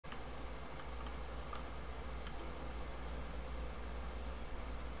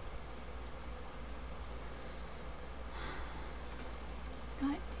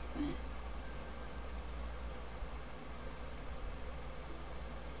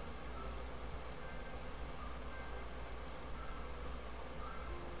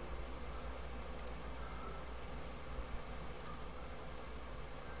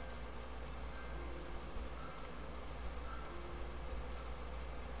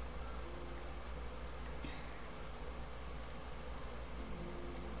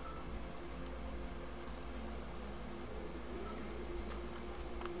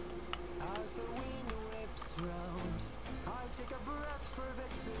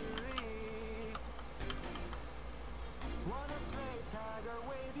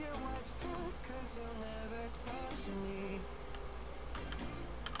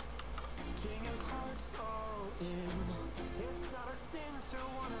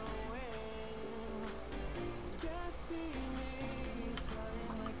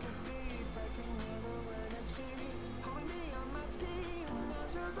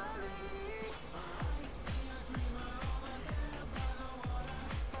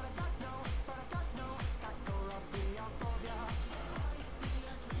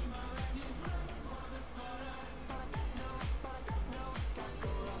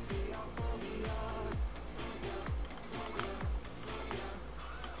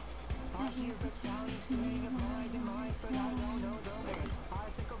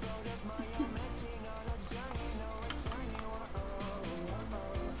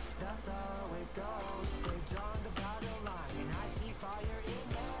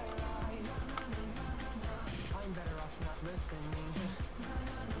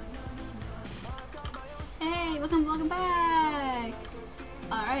Hey, welcome back!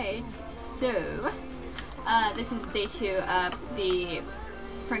 Alright, so, this is day 2 of the,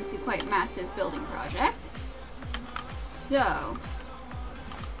 frankly, quite massive building project. So,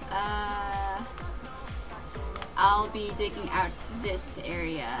 I'll be digging out this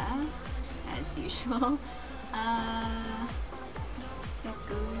area, as usual.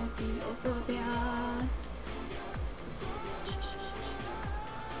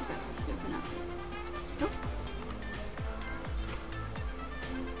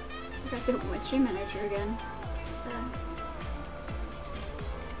 Forgot to open my stream manager again.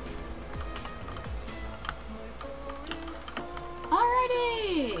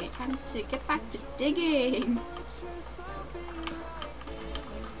 Alrighty! Time to get back to digging!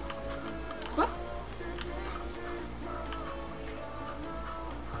 Whoop!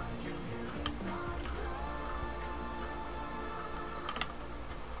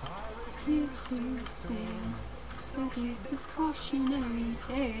 Please do fail to get this cautionary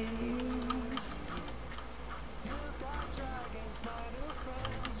tale.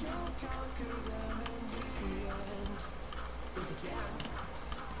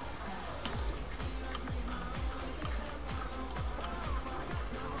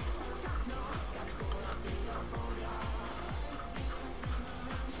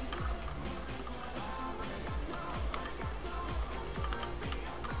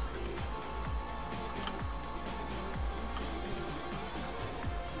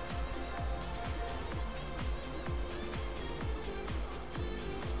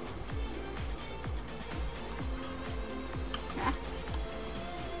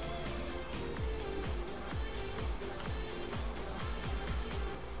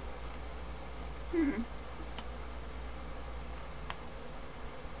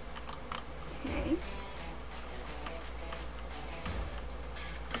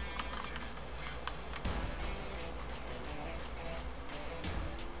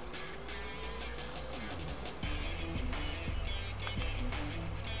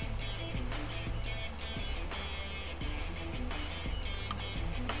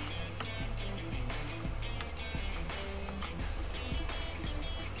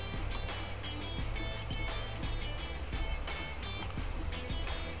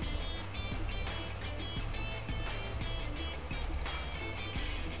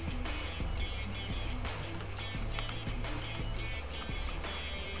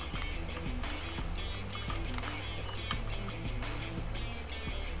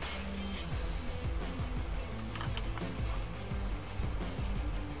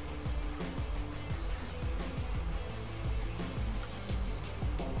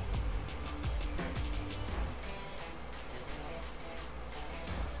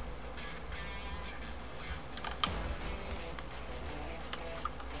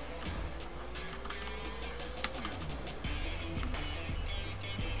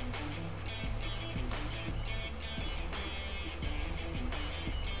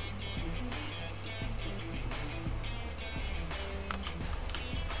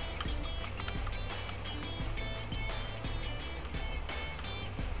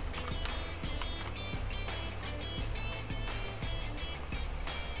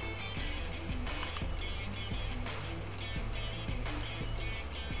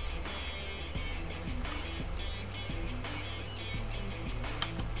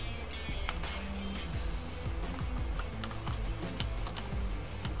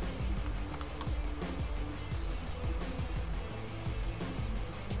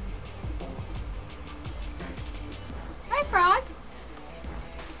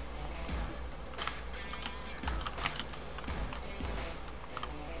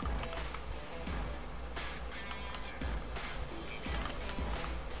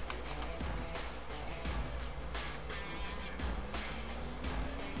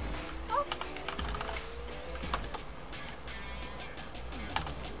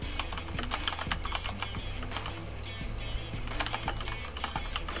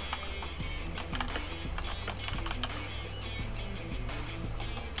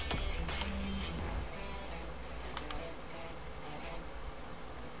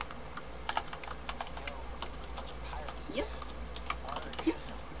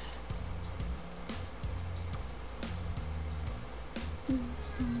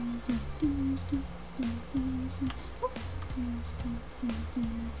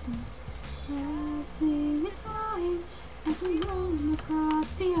 and rolling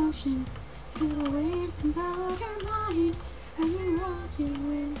across the ocean. Feel the waves envelop your mind as we roll through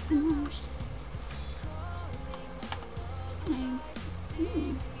with emotion.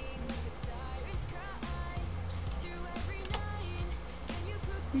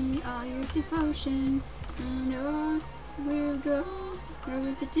 Bring all your devotion. Who knows we'll go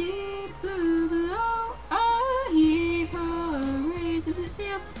over the deep blue below. Oh, heave-ho, raise up the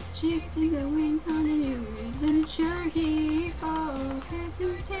sails, chasing the wings on a new adventure. Heave-ho, heads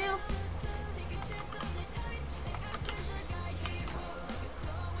and tails.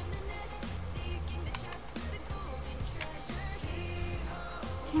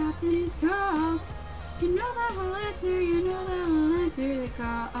 Captain's call. You know that we'll answer, you know that we'll answer the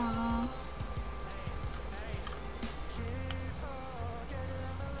call.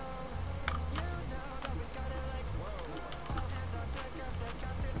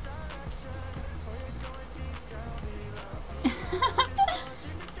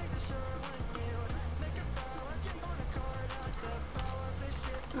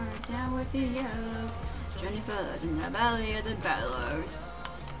 We're down with the yellows, journey fellows in the valley of the battlers.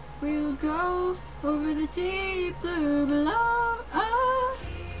 We'll go over the deep blue below. Oh,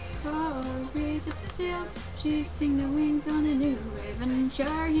 oh, raise up the sail, chasing the wings on a new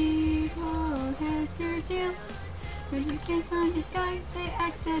adventure. Heave-ho, heads or tails. There's a chance on the guide, they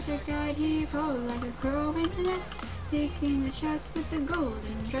act as our guide. Heave-ho, like a crow in the nest, seeking the chest with the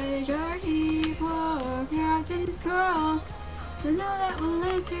golden treasure. Heave-ho, captain's call. You know that we'll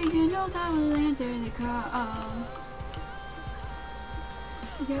answer, you know that we'll answer the call.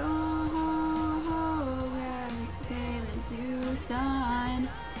 Yo ho ho, we're sailing to the sun.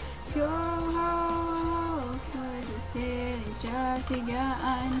 Yo ho ho, cause the sailing's just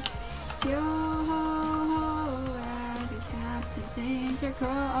begun. Yo ho ho, as the captain sings her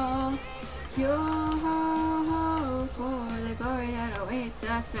call. Yo ho ho, for the glory that awaits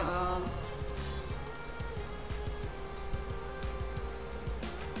us all.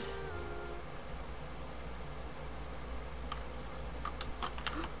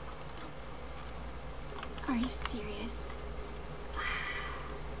 Are you serious?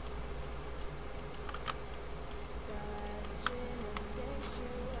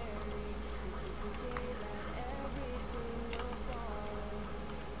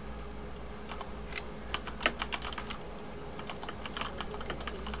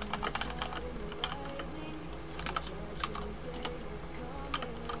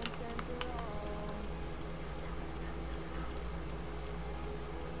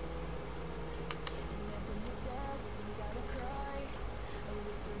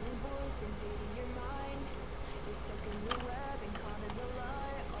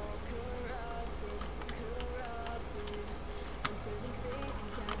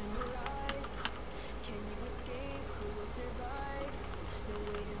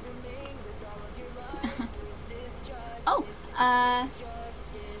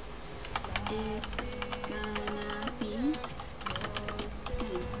 It's gonna be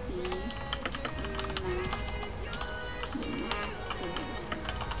massive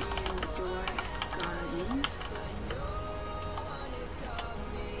indoor garden.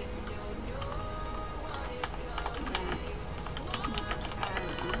 That peeks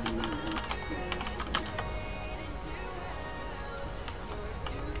out on the surface.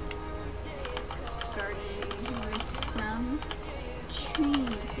 Garden with some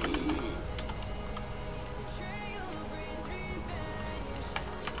trees in it.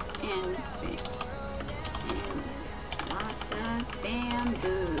 And lots of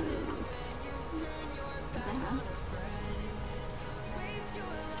bamboo. What the hell?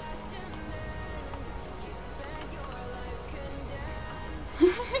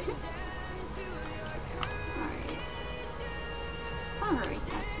 Alright,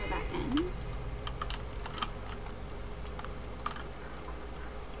 that's where that ends.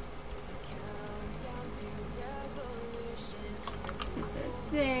 Put this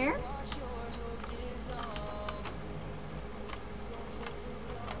there.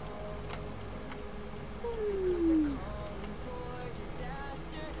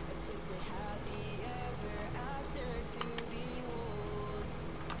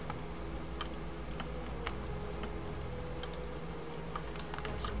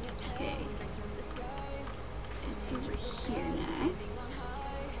 Okay, it's over here next.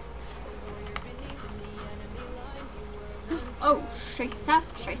 Oh, Shaisa,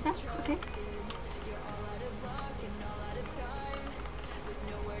 okay.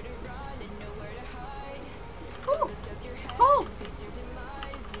 Oh, oh.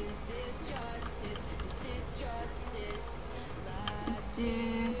 This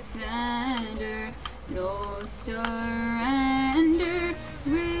defender No surrender.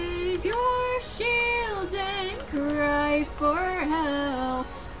 Raise your shields and cry for help,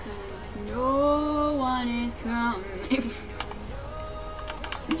 'cause no one is coming.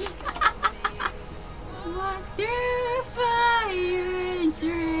 Walk through fire and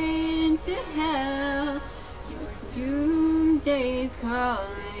straight into hell. Doomsday is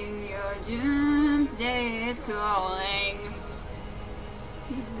calling, your doomsday is calling.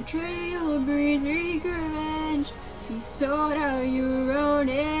 Your betrayal breeds revenge. You sold out your own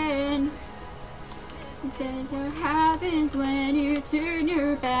in. This is what happens when you turn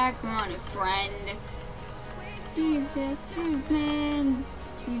your back on a friend. Three best friends,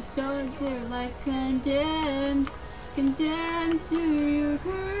 you sold your life condemned. Condemned to your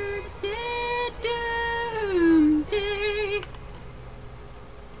cursed doomsday.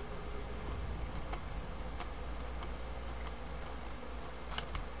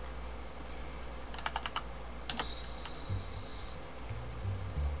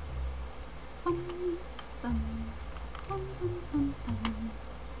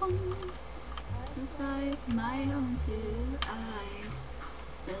 With my own two eyes,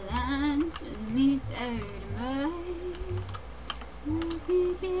 the land beneath their demise. Let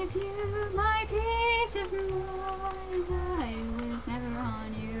me give you my peace of mind. I was never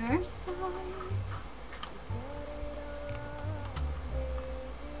on your side.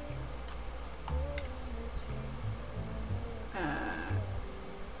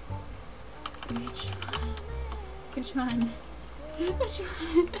 Which one? Which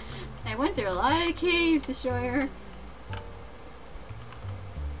one? I went through a lot of caves, Destroyer.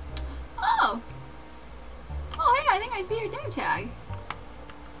 Oh! Oh, hey, I think I see your name tag.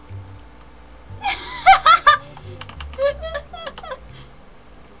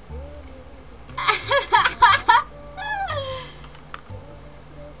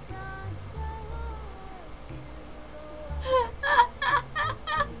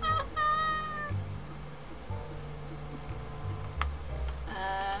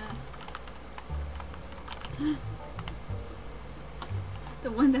 The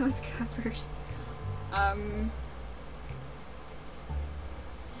one that was covered. I'm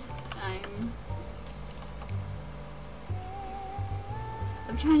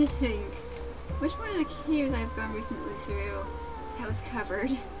trying to think. Which one of the caves I've gone recently through that was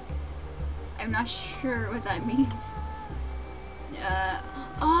covered? I'm not sure what that means.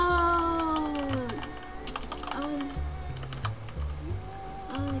 Oh,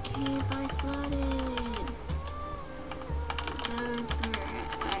 the cave I flooded. Those were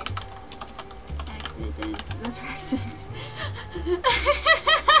accidents. Those were accidents.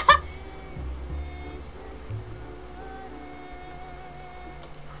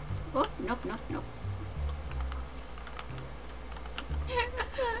 Oh, nope, nope, nope.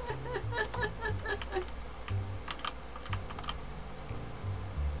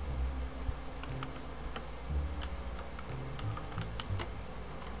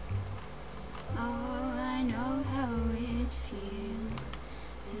 Oh, I know how it feels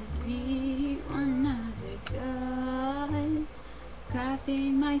to be one of the gods,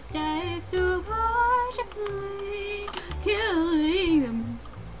 crafting my steps so cautiously, killing them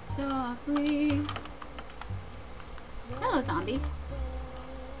softly. Hello, zombie.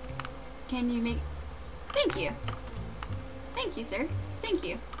 Can you make... Thank you. Thank you, sir. Thank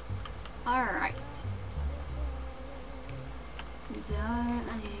you. Alright.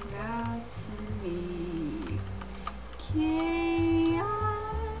 Darling, brought to me. Chaos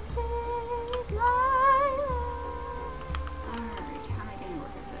is my love. Alright, how am I gonna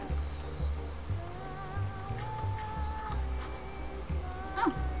work with this?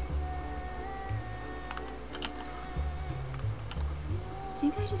 Oh. I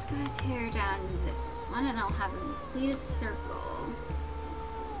think I just gotta tear down this one and I'll have a completed circle.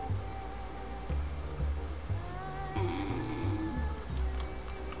 And...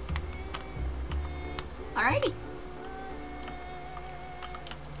 alrighty.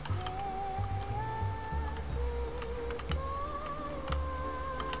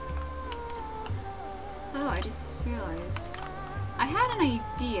 Oh, I just realized. I had an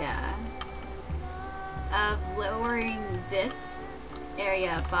idea of lowering this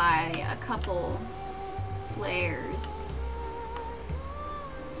area by a couple layers.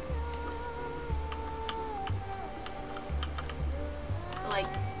 Like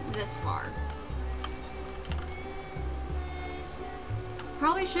this far.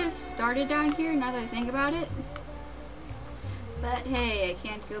 Probably should have started down here now that I think about it. But hey, I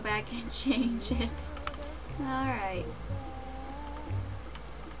can't go back and change it. Alright.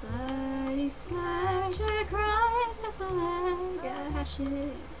 Bloody slash across the flag, a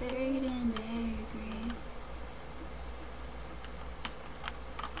hatchet buried in their grave.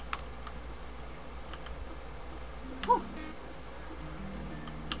 Oh.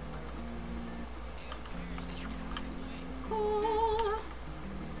 Cool.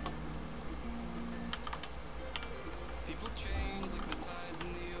 People change like the tides in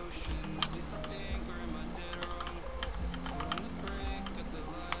the ocean. At least I think, or am I dead wrong? From the break at the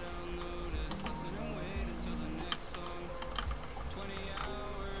light, I'll notice. I'll sit and wait until the next song. 20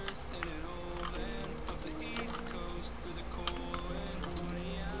 hours in an old van up the east coast through the cold wind. 20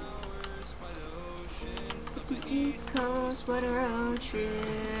 hours by the ocean up the East Coast, what a road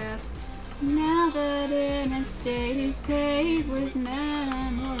trip. Now that interstate is paved with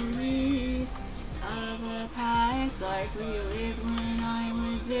memories of a past life we lived when I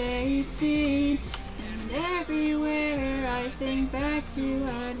was 18. And everywhere I think back to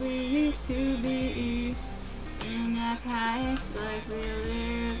what we used to be. In that past life we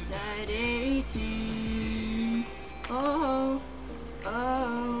lived at 18. Oh,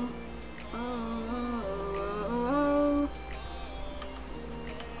 oh, oh, oh, oh.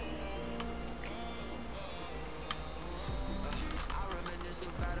 I reminisce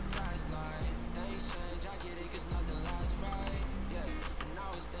about a past life. Things change, I get it, cause nothing lasts right. Yeah, and I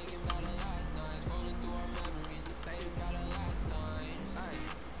was thinking about it last night. Scrolling through our memories, debating about it last times. Ay,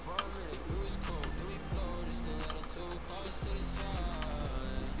 for a minute, we was cool, then we flowed just a little too close to the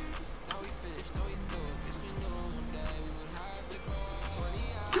sun. Now we finished, now we through. Guess we knew one day we would have to grow up. 20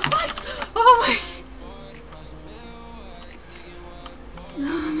 hours. What? Oh my. Forward across the Midway, sneaking what for.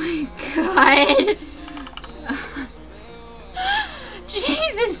 Oh my god.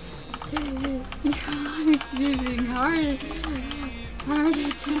 Jesus! You're giving heart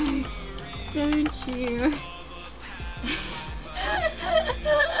attacks, don't you?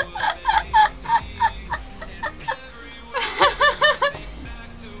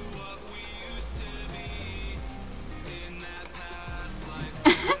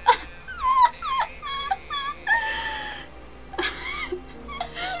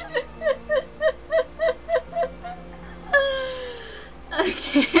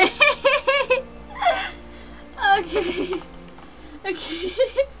 Okay. Okay. Okay.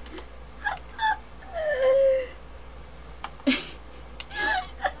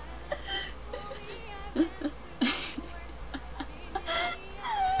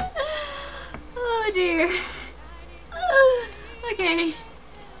 Oh dear. Okay.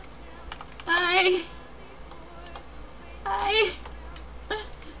 Bye. Bye.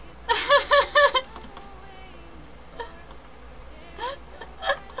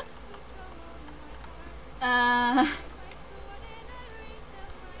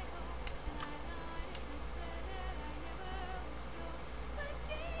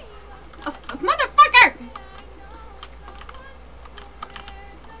 Oh, motherfucker!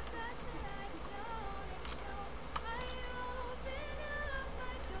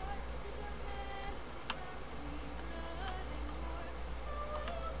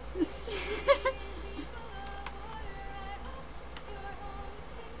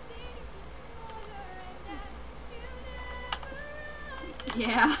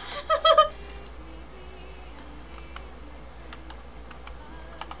 Yeah.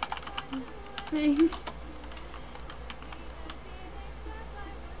 Thanks.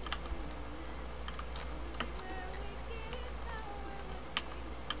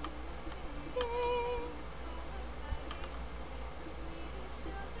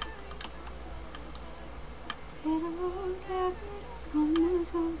 Little cabinets come and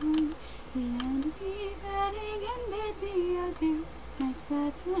go home. The end of me betting and bid me adieu. I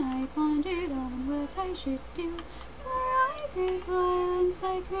sat and I pondered on what I should do. For I crave violence,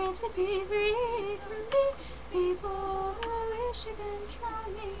 I crave to be free from the people who wish to control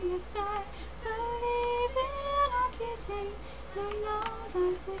me aside. But even in a kiss ring, I know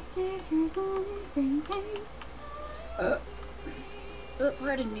that dictators only bring pain.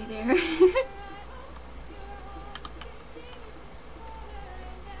 Pardon me there.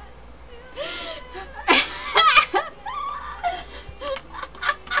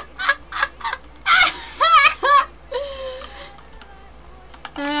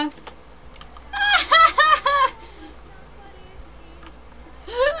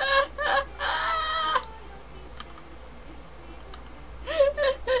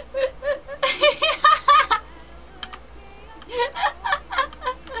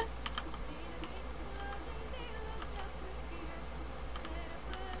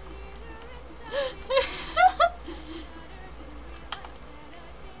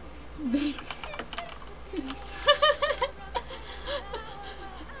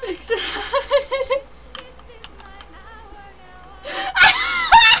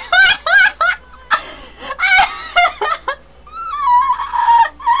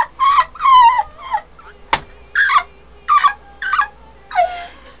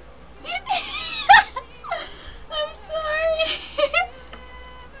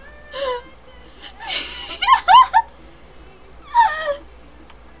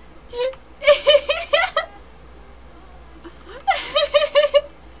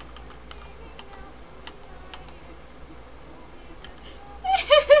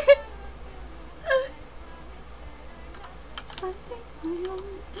 You're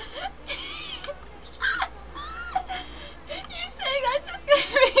saying that's just gonna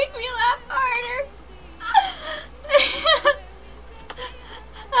make me laugh harder.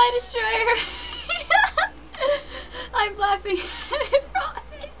 I destroy her. I'm laughing at it wrong.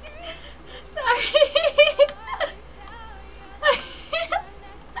 Sorry.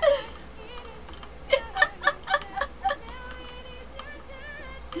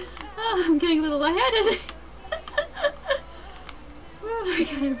 Oh, I'm getting a little lightheaded. Oh, I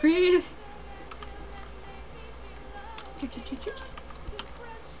gotta breathe.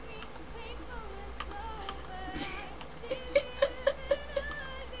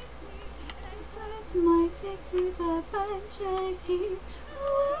 That's my fix with a bunch I see.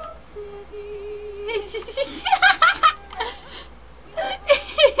 What's it?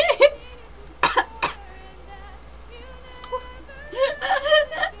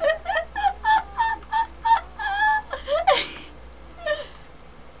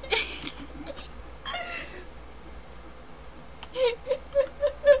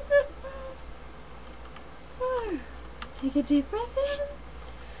 Take a deep breath in.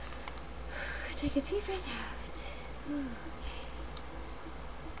 Take a deep breath out. Okay.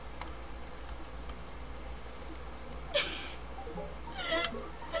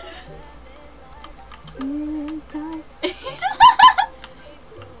 Smooth back.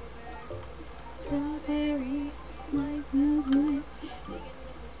 Strawberries, like movement.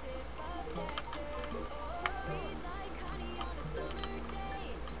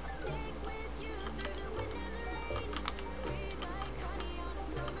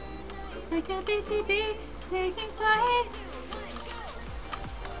 Like a busy bee taking flight.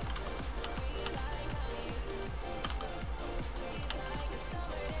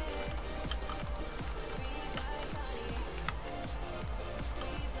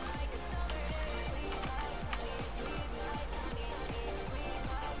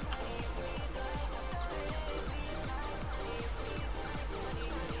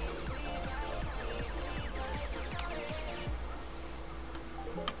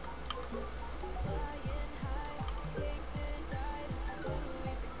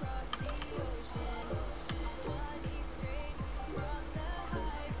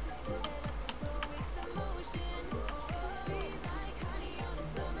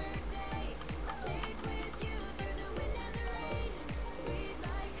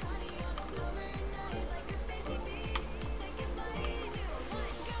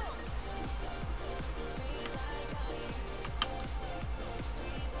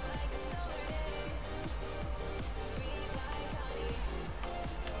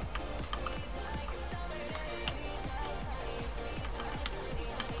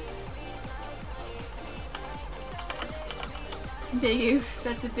 Big oof.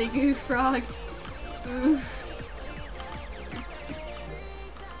 That's a big oof frog. Oof.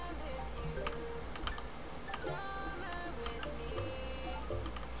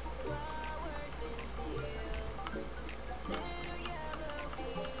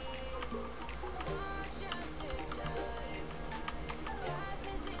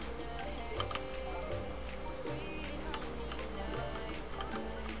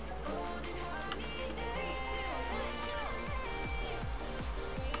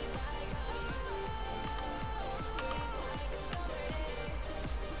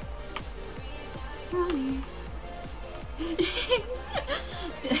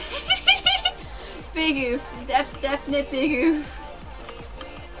 Big oof. Definite big oof.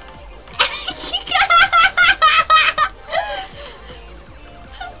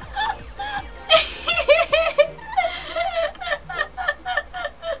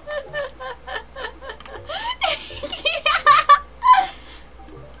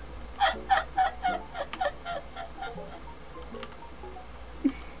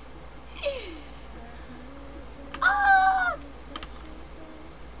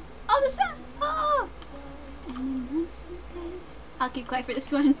 I'll keep quiet for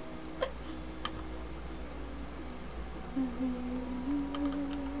this one.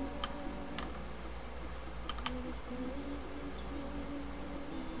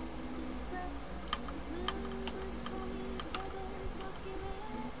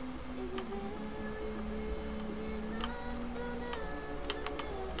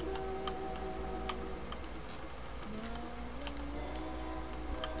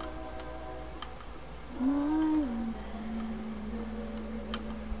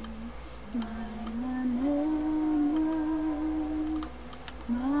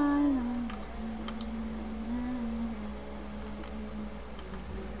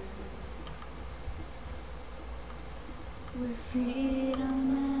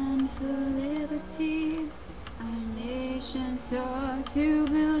 nations sought to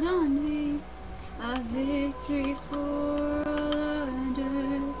build on these, a victory for all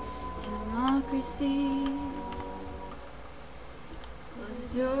under democracy. Well,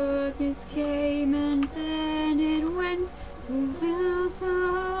 the darkness came and then it went. We built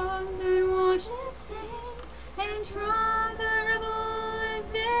on, then watched it sink, and from the rubble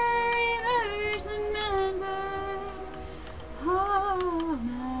there emerged the member. Oh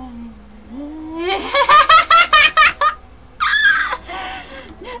my.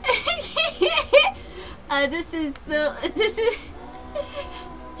 This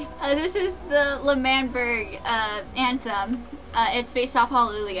is the L'Manberg anthem. It's based off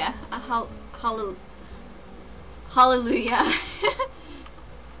Hallelujah. Hallelujah.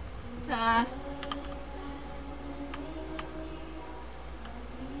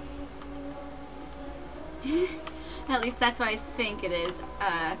 At least that's what I think it is.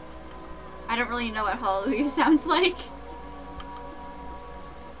 I don't really know what Hallelujah sounds like.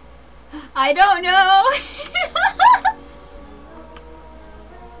 I don't know.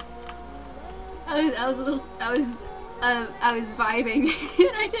 I was vibing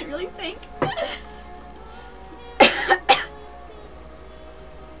and I didn't really think.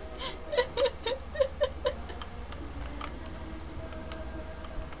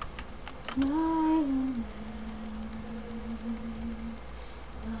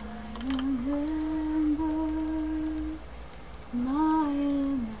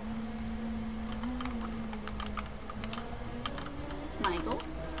 Michael?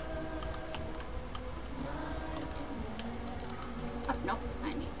 Oh, nope,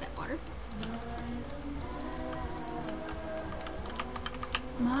 I need that water.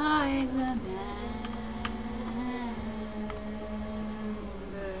 My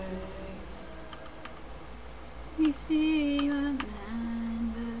we see a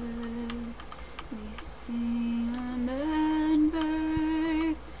man bird, we see a man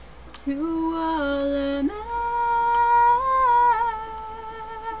bird, to all a man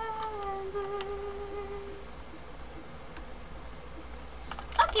bird.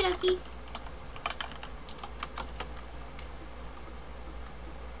 Okie dokie.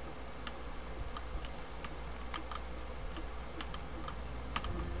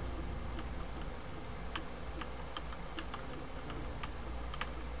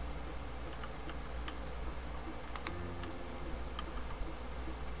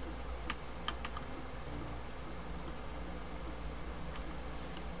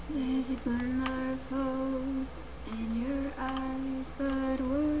 There's a glimmer of hope in your eyes, but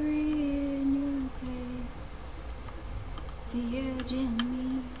worry in your face. The urge in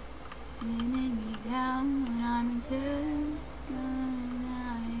me is pinning me down when I'm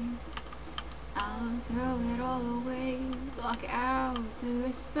antagonized. I'll throw it all away, block out the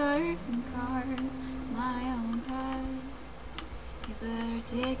whispers and carve my own path. You better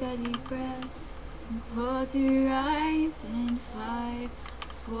take a deep breath and close your eyes in 5,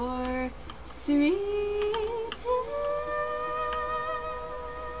 4, 3, 2.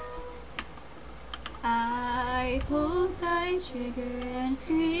 I pulled the trigger and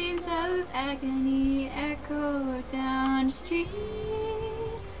screams of agony echo down the street.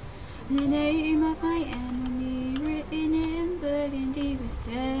 The name of my enemy written in burgundy with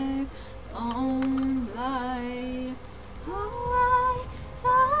their own blood. Oh, I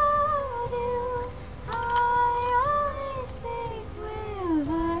told you I only speak with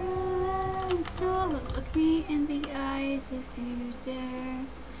violence. So look me in the eyes if you dare.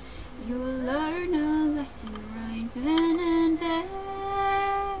 You'll learn a lesson right then and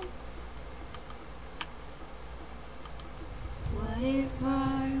there. What if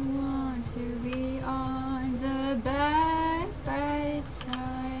I want to be on the bad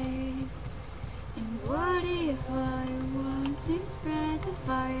side? And what if I want to spread the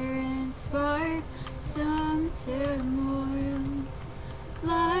fire and spark some turmoil?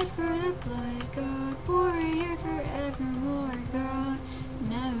 Blood for the blood god, warrior forevermore, God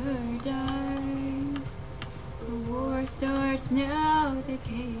never dies. The war starts now, the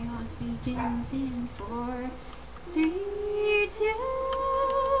chaos begins in 4, 3, 2.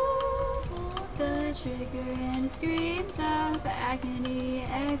 Pull the trigger and screams of agony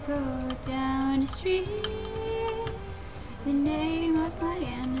echo down the street. The name of my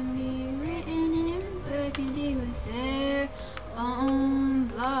enemy written in burgundy with their own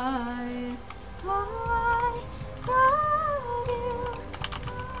blood. I told you.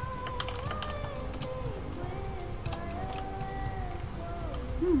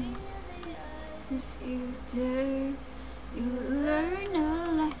 If you dare, you learn a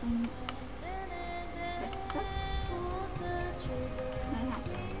lesson. Footsteps? That has,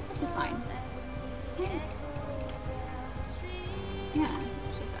 it's just fine. Yeah.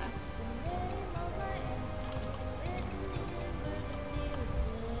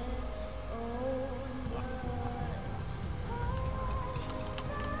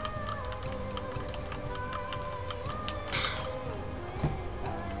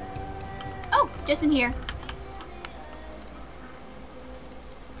 Just in here.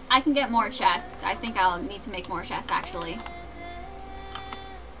 I can get more chests. I think I'll need to make more chests, actually.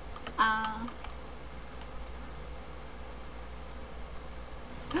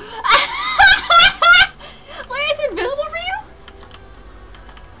 Wait, is it invisible for you?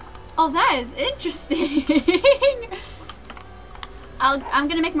 Oh, that is interesting. I'm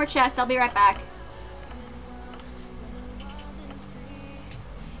gonna make more chests. I'll be right back.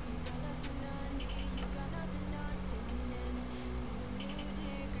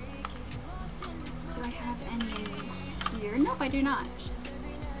 Do I have any in here? Nope, I do not.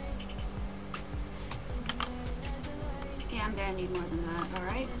 Yeah, I'm gonna need more than that. All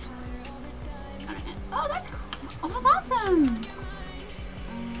right. Oh, that's cool. Oh, that's awesome.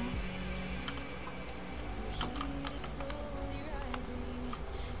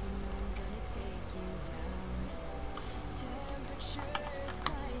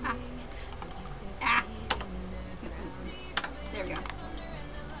 There we go.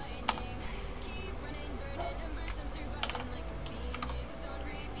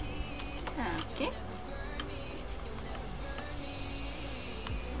 Okay.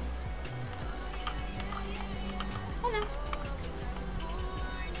 Hello.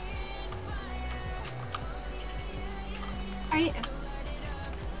 Are you?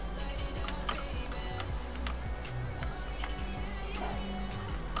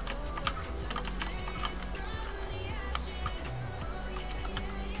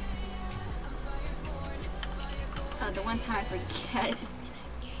 The one time I forget.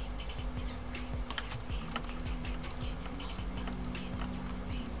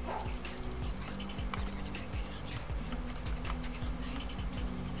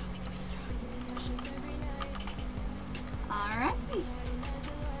 Alright.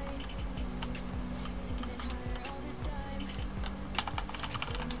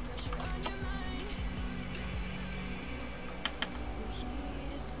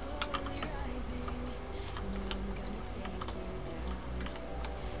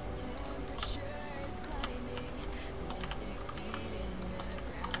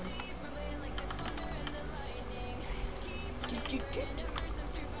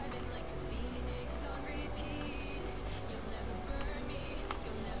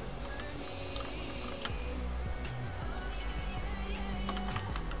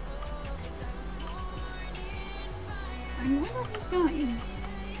 I wonder where he's going.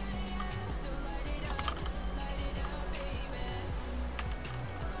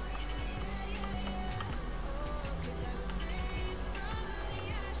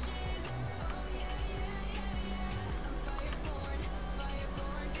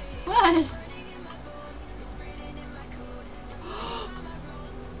 What?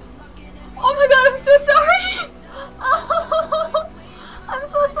 Oh my god, I'm so sorry! Oh, I'm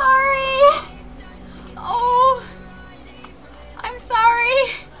so sorry! Oh, I'm sorry!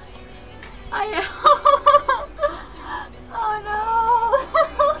 Oh no!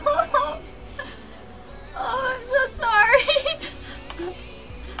 Oh, I'm so sorry!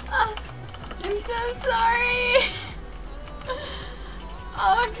 I'm so sorry!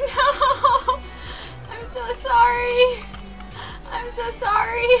 Oh no! I'm so sorry! I'm so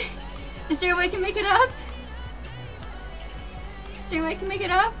sorry! Is there a way I can make it up? Is there a way I can make it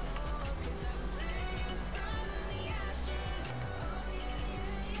up?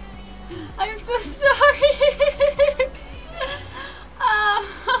 I'm so sorry!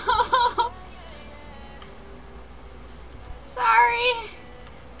 Oh, sorry!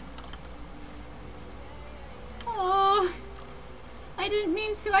 Oh, I didn't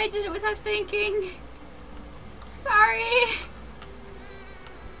mean to. I did it without thinking. Sorry.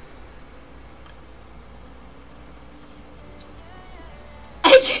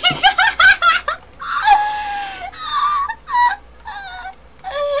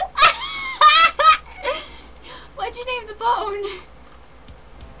 What'd you name the bone?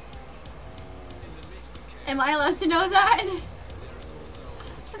 Am I allowed to know that?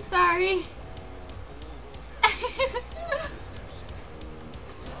 I'm sorry.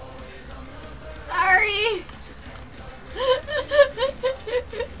 Sorry.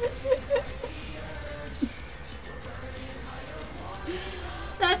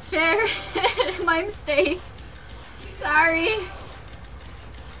 That's fair. My mistake. Sorry.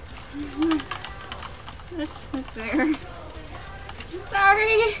 That's fair. I'm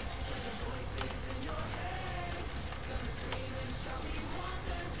sorry.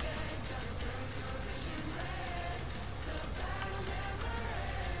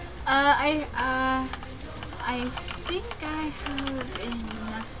 I think I have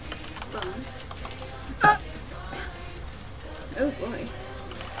enough bone. Oh boy.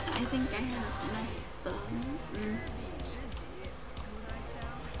 I think I have enough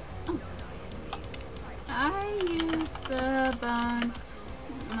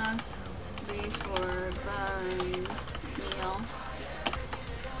mostly for meal.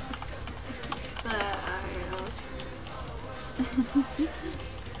 But I also...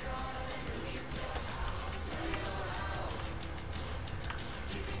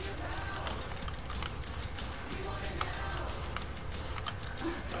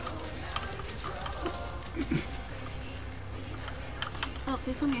 Oh,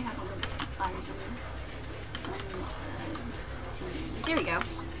 please let me have all the ladders in there we go.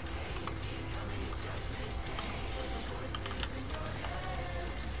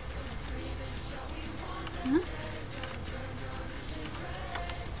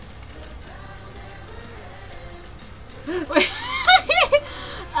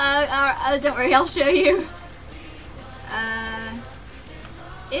 Don't worry, I'll show you.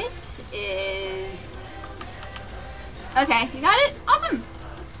 It is... Okay, you got it? Awesome!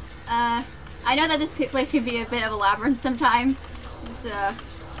 I know that this place can be a bit of a labyrinth sometimes, so...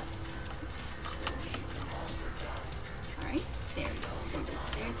 Alright, there we go. There it is,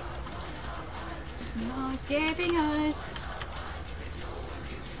 there. There's no escaping us.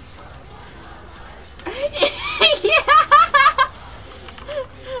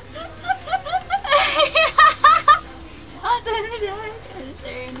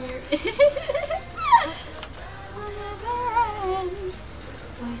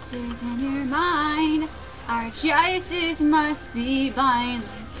 Voices in your mind, our justice must be blind.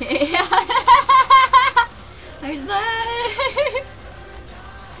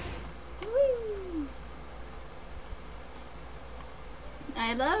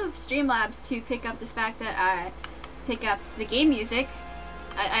 I love Streamlabs to pick up the fact that I pick up the game music.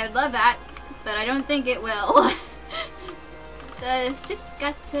 I would love that, but I don't think it will. So just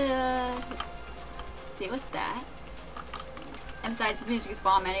got to deal with that. And besides, the music is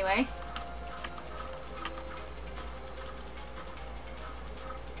bomb anyway.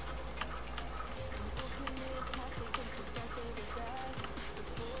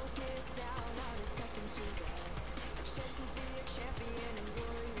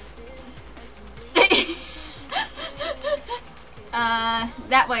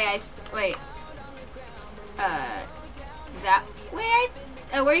 That way wait. That way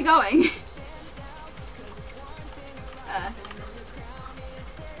where are you going?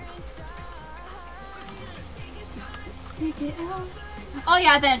 Take it out. Oh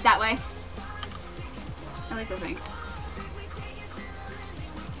yeah, then it's that way. At least I think.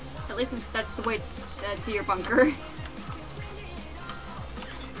 At least that's the way to your bunker.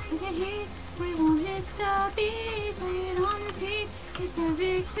 Okay, we won't miss a beat. Play it on repeat. It's a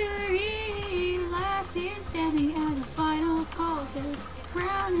victory. Last in standing at the final call. So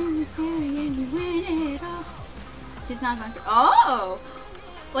crown and the carry and you win it all. Just not a bunker. Oh!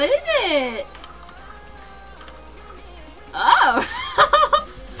 What is it? Oh!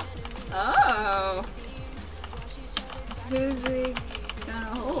 Oh! Who's he gonna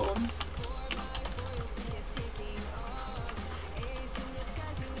hold?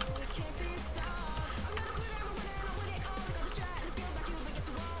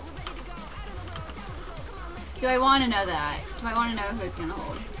 Do I want to know that? Do I want to know who it's gonna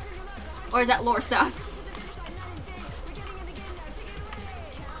hold? Or is that lore stuff?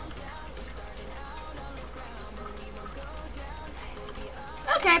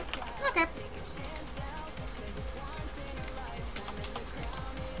 Okay, okay.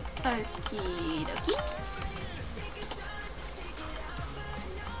 Okie dokie.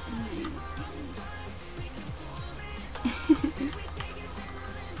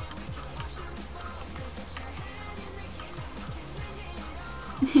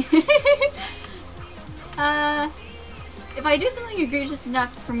 If I do something egregious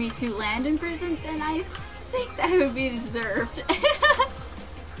enough for me to land in prison, then I think that would be deserved.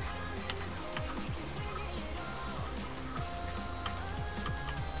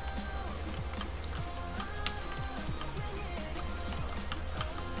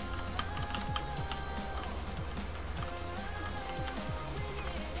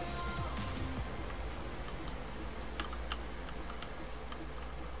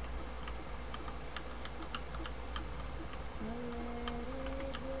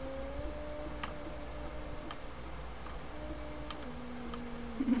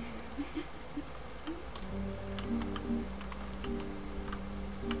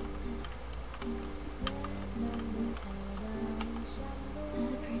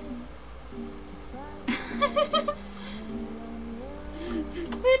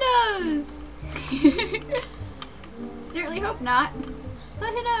 Who knows? Certainly hope not, but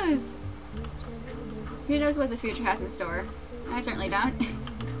who knows? Who knows what the future has in store? I certainly don't.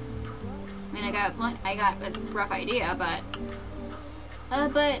 I mean, I got a rough idea, but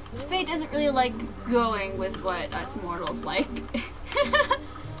But Fate doesn't really like going with what us mortals like.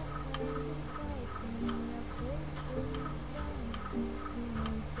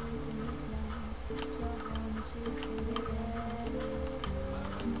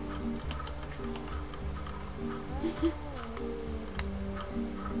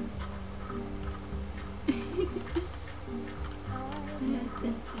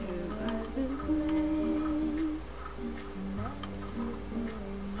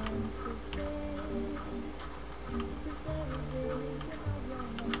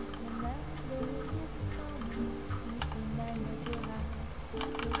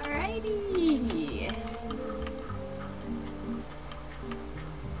 Alrighty.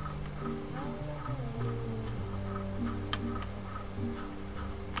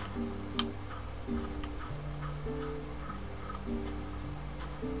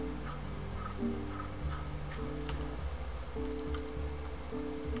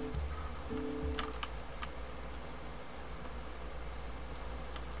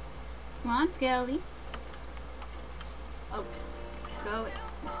 Come on, Skelly. Oh, go.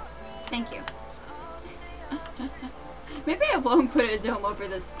 Thank you. Maybe I won't put a dome over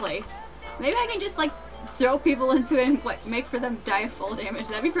this place. Maybe I can just like throw people into it and what, make for them die of full damage.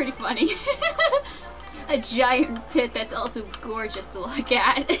 That'd be pretty funny. A giant pit that's also gorgeous to look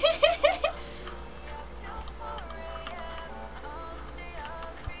at.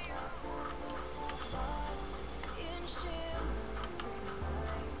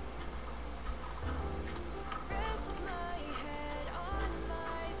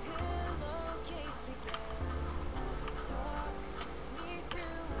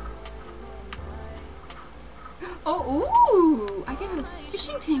 Oh, ooh! I can have a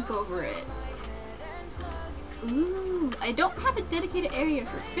fishing tank over it. Ooh, I don't have a dedicated area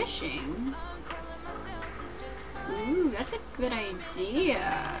for fishing. Ooh, that's a good idea.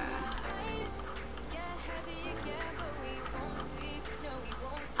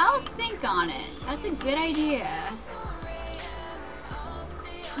 I'll think on it. That's a good idea.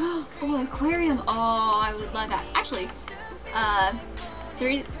 Oh, aquarium. Oh, I would love that. Actually,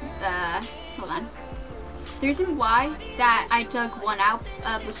 hold on. The reason why that I dug one out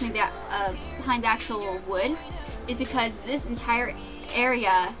between the behind the actual wood is because this entire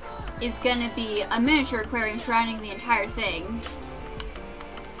area is gonna be a miniature aquarium surrounding the entire thing.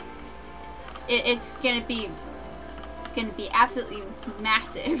 It's gonna be absolutely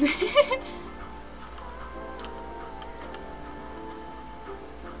massive.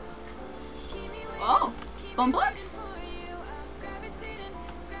 Oh, bone blocks.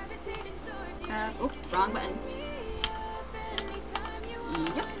 Oh, wrong button.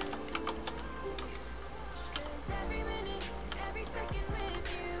 Yep.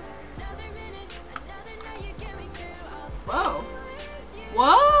 Whoa.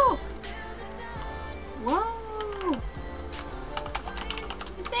 Whoa. Whoa.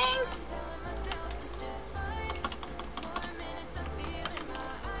 Thanks.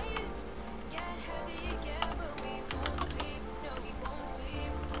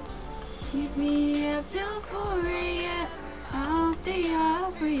 Keep me up till 4 a.m. I'll stay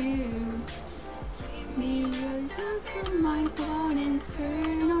up for you. Keep me up from my own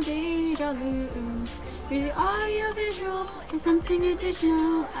internal deja vu. With the audio visual is something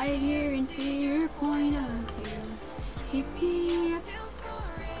additional. I hear and see your point of view. Keep me up.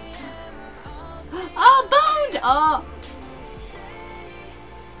 Oh, boned! Oh.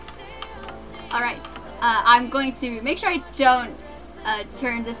 Alright. I'm going to make sure I don't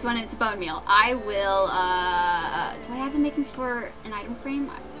turn this one into bone meal. I will, do I have the makings for an item frame?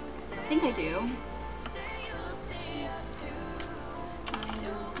 I think I do.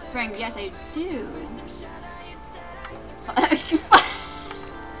 Frame, yes I do.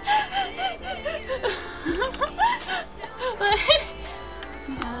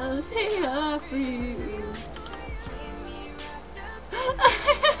 I'll stay up for you.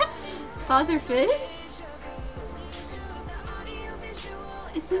 Father Fizz?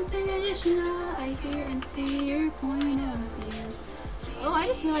 It's something additional. I hear and see your point of view. Oh, I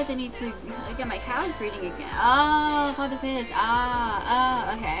just realized I need to get my cows breeding again. Oh, Father Fizz.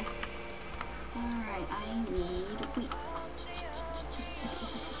 Okay. Alright, I need wheat.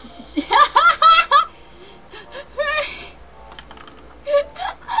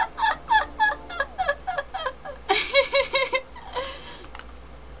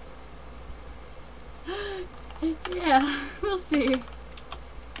 Yeah, we'll see.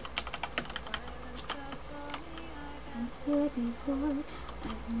 And said before,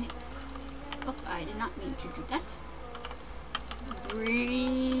 oh, I did not mean to do that.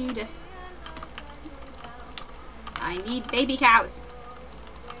 Breed. I need baby cows.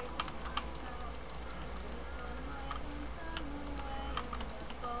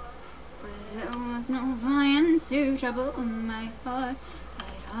 There was no flying to trouble my heart.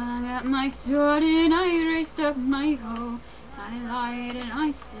 I hung up my sword and I raised up my hoe. I lied and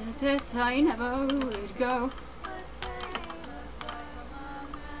I said that I never would go.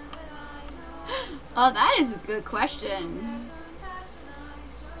 Oh, that is a good question.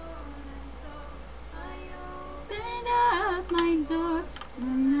 Opened up my door to the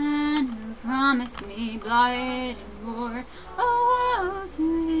man who promised me blood and war. Oh, woe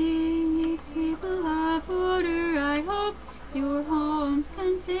to the people of order. I hope your homes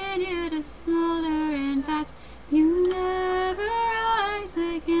continue to smolder and that you never rise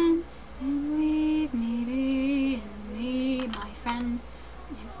again and leave me be and leave my friends.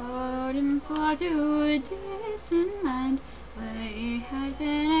 They fought and fought to a distant land where they had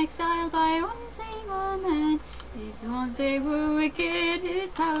been exiled by one single man. His wounds they were wicked,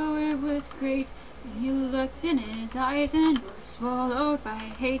 his power was great, and you looked in his eyes and were swallowed by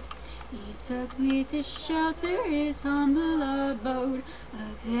hate. He took me to shelter his humble abode,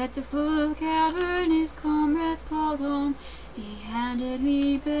 a pitiful cavern his comrades called home. He handed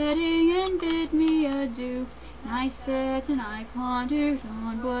me bedding and bid me adieu, and I sat and I pondered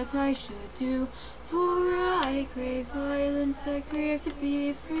on what I should do. For I crave violence, I crave to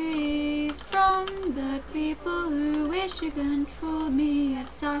be free from the people who wish to control me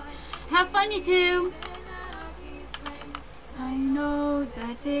aside. Have fun, you two! I know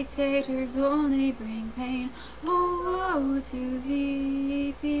that dictators only bring pain. Oh, woe to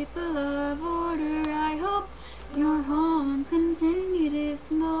the people of order. I hope your homes continue to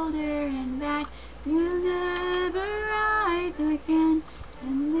smolder and that you'll never rise again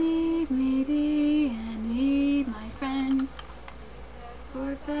and leave me be and leave my friends.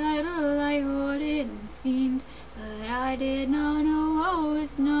 For battle I hoarded and schemed, but I did not know all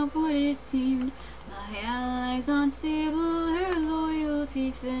was not what it seemed. My allies unstable, her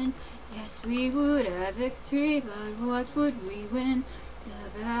loyalty thin. Yes, we would have victory, but what would we win?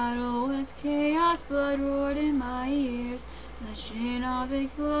 The battle was chaos, blood roared in my ears. The chain of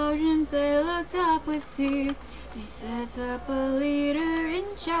explosions, they looked up with fear. They set up a leader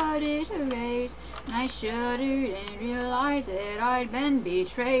and shouted hoorays, and I shuddered and realized that I'd been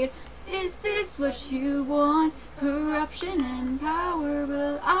betrayed. Is this what you want? Corruption and power?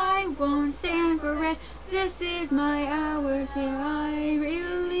 Well, I won't stand for it. This is my hour till I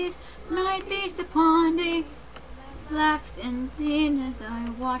release my beast upon thee. Laughed in pain as I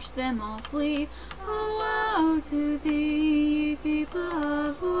watched them all flee. Oh, woe to thee, people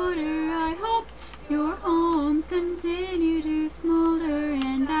of order. I hope your homes continue to smolder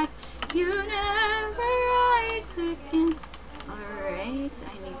and that you never rise again. Alright,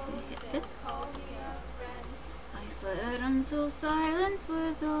 I need to hit this. I fled until silence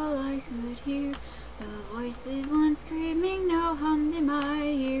was all I could hear. The voices once screaming now hummed in my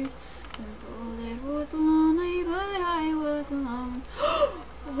ears. The world, it was lonely, but I was alone.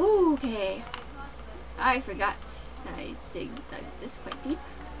 Okay. I forgot that I dug this quite deep.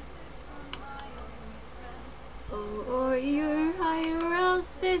 Oh, or you're hide or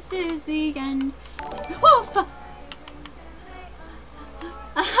else this is the end. Oh, fuck!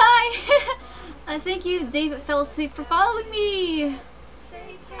 Hi! Thank you, David fell asleep, for following me!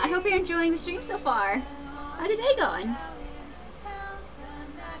 I hope you're enjoying the stream so far. How's your day going?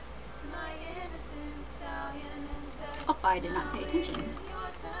 Oh, I did not pay attention.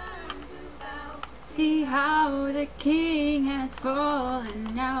 See how the king has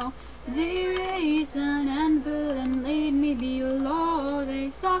fallen now. They raised an anvil and laid me below. They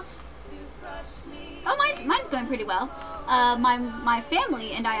thought... Oh, mine's going pretty well. My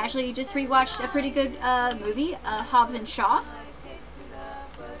family and I actually just rewatched a pretty good movie, Hobbs and Shaw.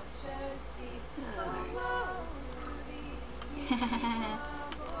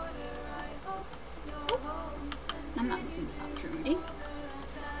 I'm not missing this opportunity.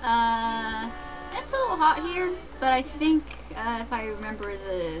 It's a little hot here, but I think if I remember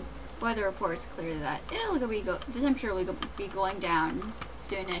the weather report's clear that the temperature will be going down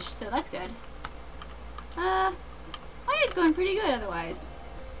soonish, so that's good. My day's going pretty good otherwise.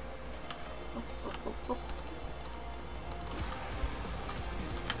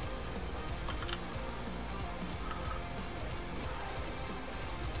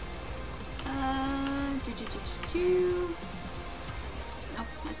 Nope,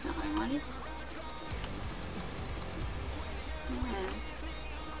 that's not what I wanted.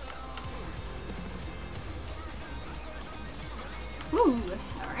 Woo,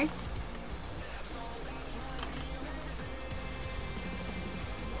 alright.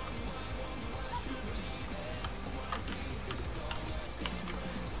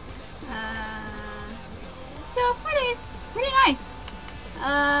 So my day is pretty nice.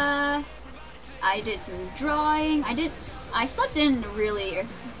 I did some drawing. I slept in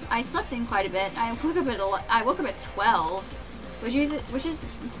quite a bit. I woke up at 12, which isn't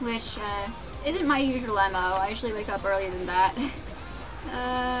my usual MO. I usually wake up earlier than that.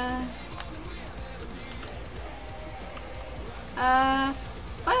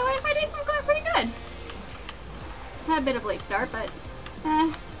 By the way, my day's been going pretty good. Had a bit of a late start, but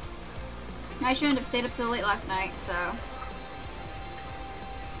I shouldn't have stayed up so late last night, so.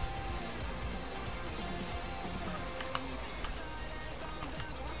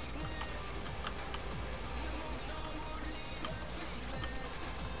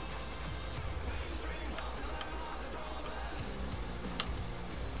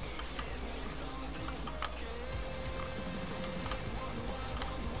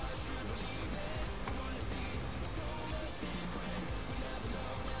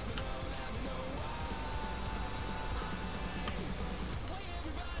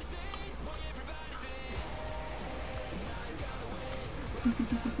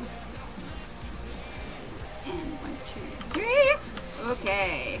 And 1, 2, 3.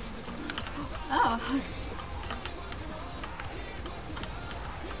 Okay. Oh.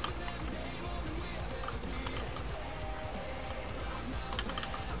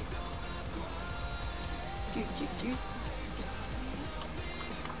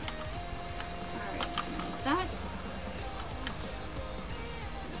 Alright, that.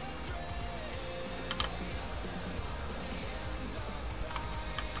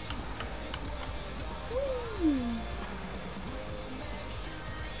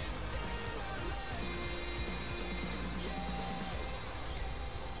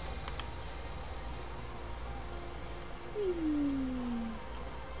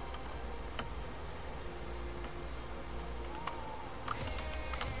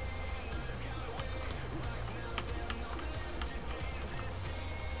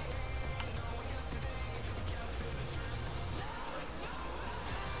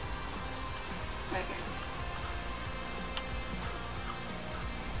 Okay.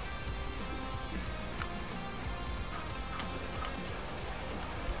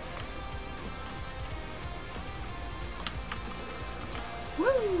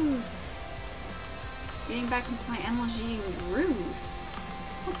 Woo! Getting back into my MLG groove.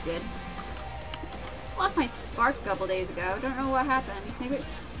 That's good. Lost my spark a couple days ago. Don't know what happened. Maybe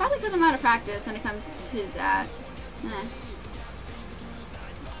probably because I'm out of practice when it comes to that. Eh.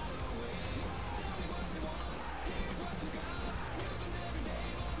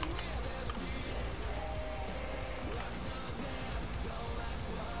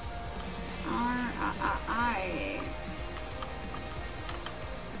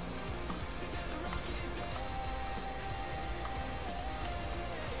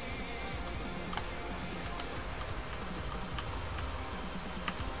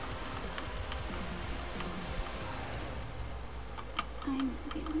 I'm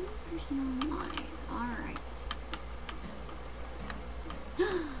the only person online. Alright.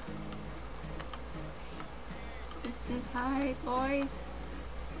 This is hi, boys.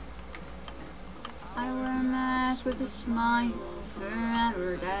 I wear a mask with a smile for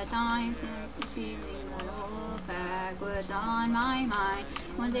hours at times, and the ceiling I hold back what's on my mind.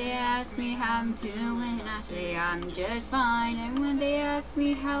 When they ask me how I'm doing, I say I'm just fine. And when they ask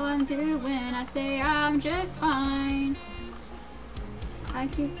me how I'm doing, I say I'm just fine. I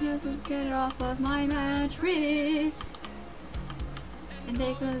can never get off of my mattress, and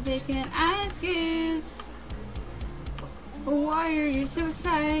they can ask is, why are you so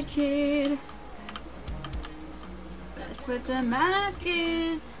sad, kid? That's what the mask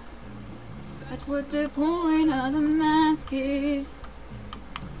is. That's what the point of the mask is.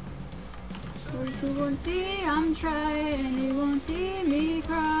 You won't see I'm trying, and you won't see me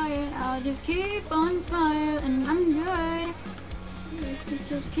crying. I'll just keep on smiling, I'm good. It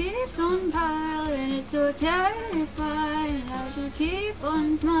just keeps on piling, it's so terrifying. I'll just keep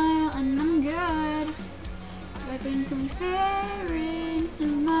on smiling, I'm good. I've been comparing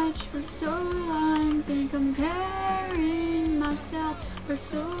too much for so long. Been comparing myself for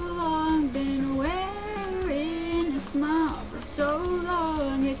so long. Been wearing a smile for so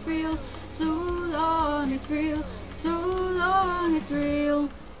long. It's real, so long, it's real, so long, it's real.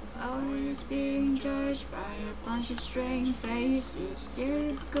 Always being judged by a bunch of strange faces.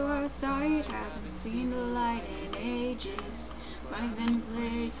 Scared to go outside, haven't seen the light in ages. I've been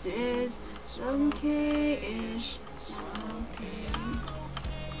places, so okay-ish, I'm okay.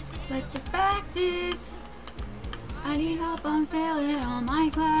 But the fact is, I need help, I'm failing all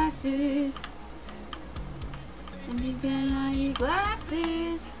my classes. And then I need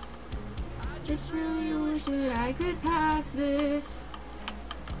glasses. Just really wish that I could pass this.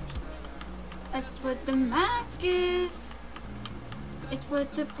 That's what the mask is. It's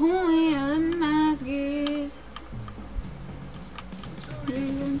what the point of the mask is.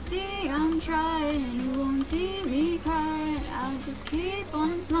 You won't see I'm trying, you won't see me crying. I'll just keep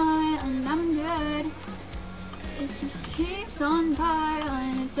on smiling, I'm good. It just keeps on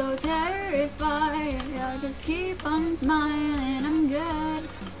piling, it's so terrifying. I'll just keep on smiling, I'm good.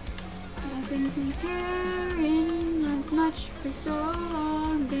 I've been comparing as much for so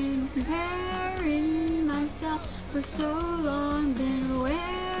long, been comparing myself for so long, been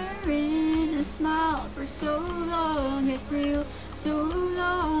wearing a smile for so long. It's real, so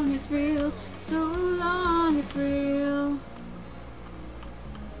long, it's real, so long, it's real.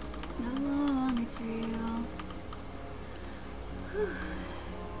 How long it's real. Whew.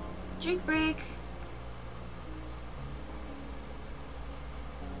 Drink break.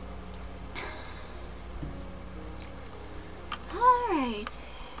 Alright.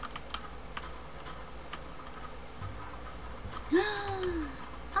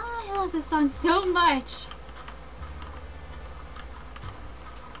 I love this song so much.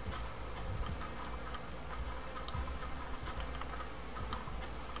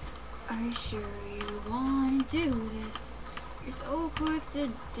 Are you sure you want to do this? You're so quick to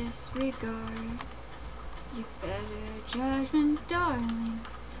disregard. You better judgment, darling.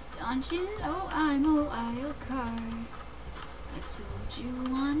 Don't you know I'm a wild card? I told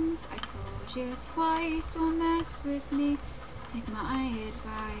you once, I told you twice, don't mess with me. Take my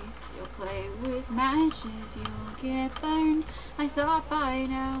advice, you'll play with matches, you'll get burned. I thought by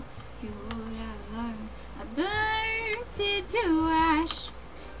now you would have learned. I burnt it to ash,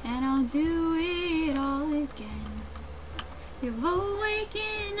 and I'll do it all again. You've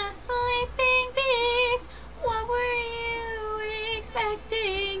awakened a sleeping beast. What were you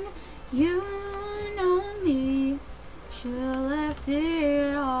expecting? You know me. Should've left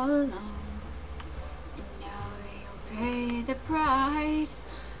it all alone. And now you'll pay the price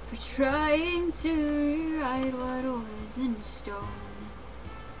for trying to rewrite what was in stone.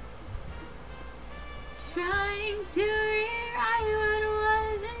 Trying to rewrite what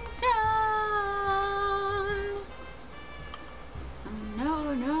was in stone. Oh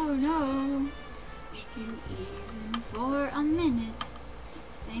no, no, no. Should you even for a minute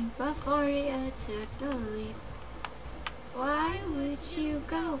think before you took the leap? Why would you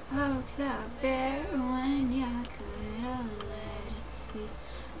go poke the bear when you could've let it sleep?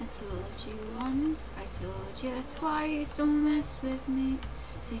 I told you once, I told you twice, don't mess with me.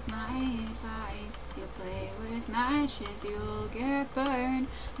 Take my advice, you'll play with matches, you'll get burned.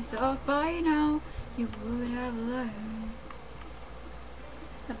 I thought by now you would have learned.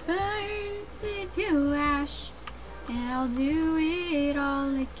 I burnt it to ash, and I'll do it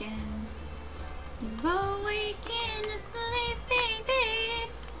all again. You've awakened a sleeping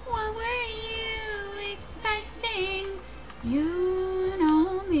beast. What were you expecting? You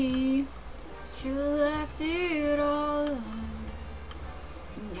know me. Should've left it all alone.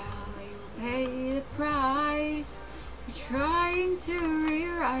 And now you'll pay the price for trying to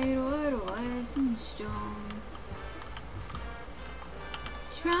rewrite what was in stone.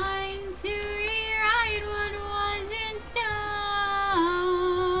 Trying to rewrite what was in stone.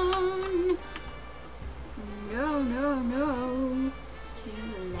 No, no, no.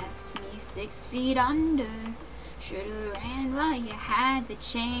 Should've left me 6 feet under. Should've ran while you had the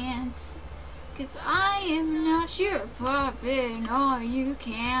chance. 'Cause I am not your puppet, nor you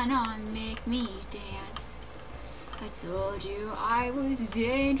cannot make me dance. I told you I was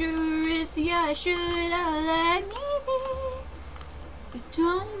dangerous, you should've let me be. You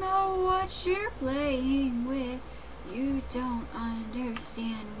don't know what you're playing with. You don't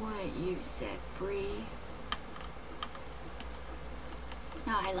understand what you set free.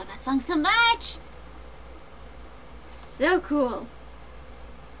 No, I love that song so much! So cool.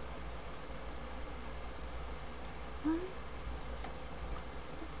 What?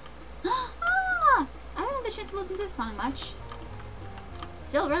 Ah! I haven't had the chance to listen to this song much.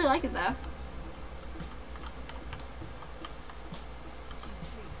 Still really like it though.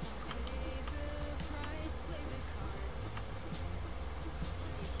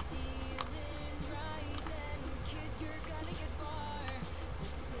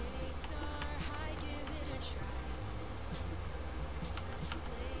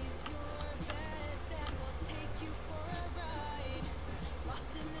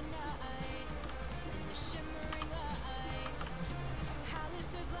 Shimmering light,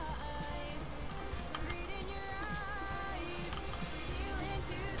 palace of light.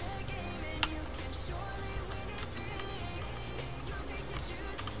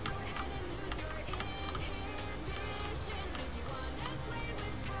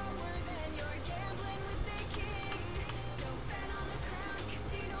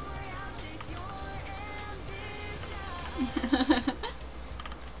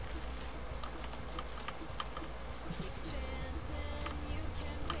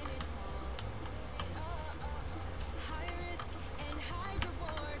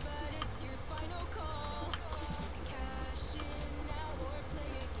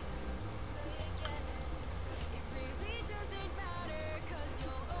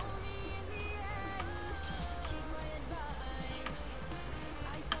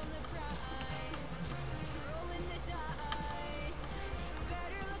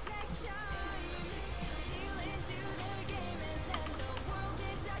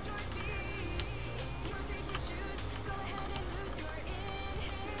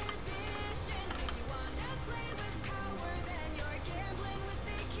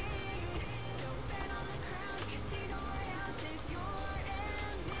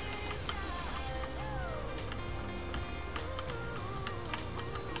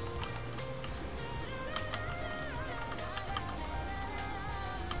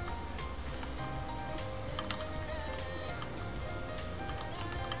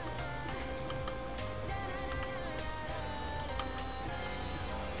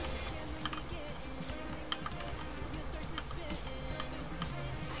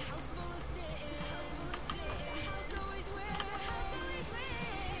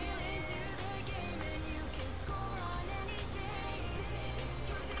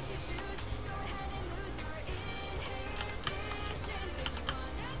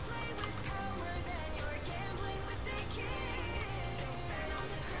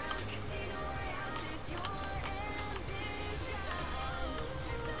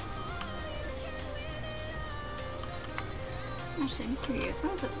 Hashtag curious.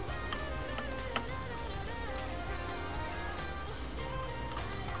 What is it?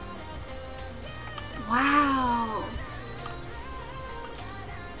 Wow.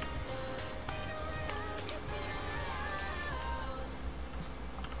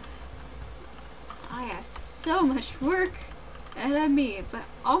 I have so much work ahead of me, but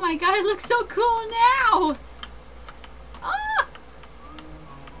oh my god, it looks so cool now! Ah!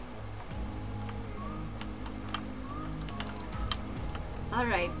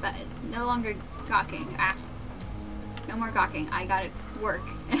 Alright, but no longer gawking. Ah. No more gawking. I gotta work.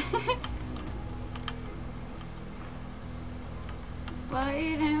 What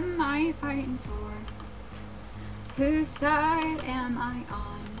am I fighting for? Whose side am I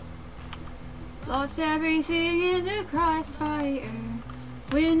on? Lost everything in the crossfire.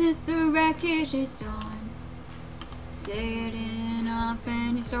 Witnessed the wreckage at dawn. Say it enough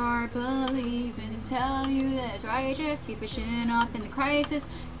and you start believing and tell you that it's righteous. Keep pushing up in the crisis.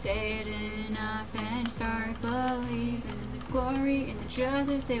 Say it enough and you start believing in the glory and the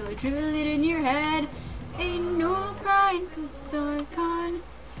justice. They will drill it in your head. Ain't no crying 'cause the sun is gone.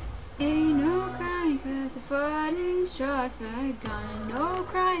 Ain't no crying 'cause the fighting's just begun. No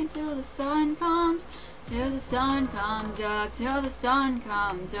crying till the sun comes, till the sun comes up, till the sun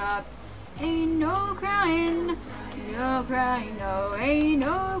comes up. Ain't no crying, no crying, no, ain't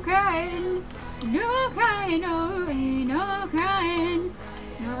no crying, no crying, no, ain't no crying,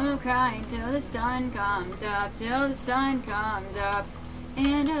 no crying till the sun comes up, till the sun comes up.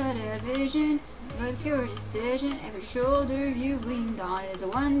 And a division of your decision, every shoulder you leaned on is the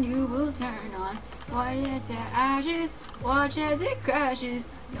one you will turn on. White it to ashes, watch as it crashes.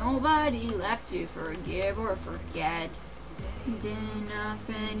 Nobody left to forgive or forget. Enough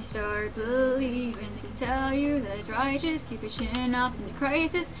and you start believing to tell you that it's righteous. Keep your chin up in the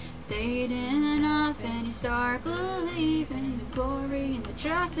crisis. Say it enough and you start believing the glory and the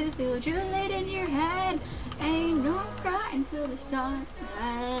justice. They'll drill it in your head. Ain't no crying till the sun.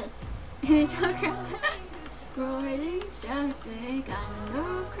 Ain't no crying. Writing's just begun.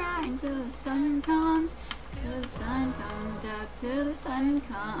 No crying till the sun comes. Till the sun comes up. Till the sun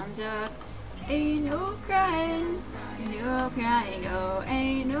comes up. Ain't no crying. No crying. No,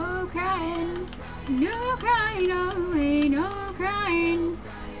 ain't no crying. No crying. No, ain't no crying.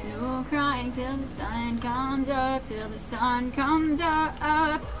 No crying till the sun comes up. Till the sun comes up.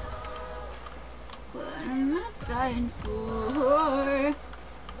 What am I fighting for?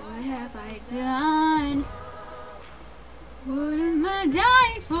 What have I done? What am I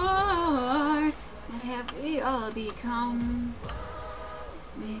dying for? What have we all become?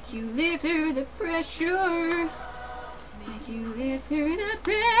 Make you live through the pressure. Make you live through the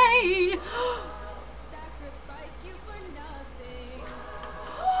pain. Sacrifice you for nothing.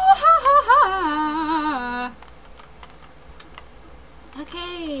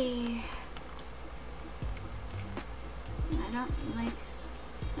 Okay.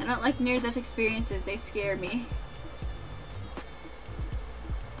 I don't like near-death experiences. They scare me.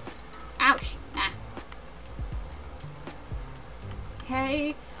 Ouch! Ah.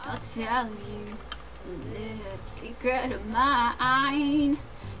 Hey, I'll tell you a little secret of mine.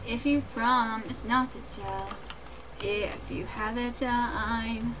 If you promise not to tell, if you have the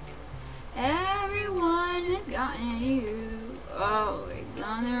time. Everyone has gotten you, always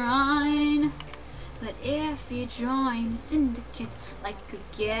on the run. But if you join the syndicate, life could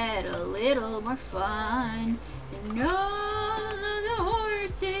get a little more fun. And all of the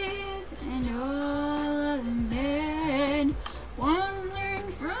horses and all of the men won't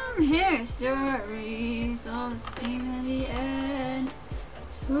learn from history. It's all the same in the end. I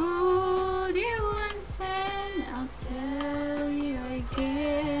told you once and I'll tell you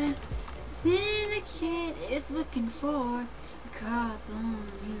again. The syndicate is looking for a couple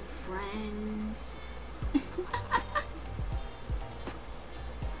new friends.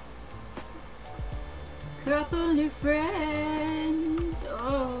 Couple new friends,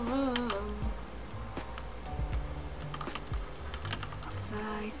 oh.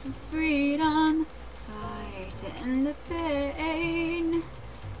 Fight for freedom, fight to end the pain.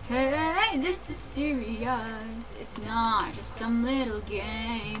 Hey, this is serious, it's not just some little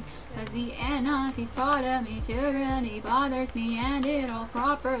game. Cause the anarchy's part of me, tyranny bothers me, and it all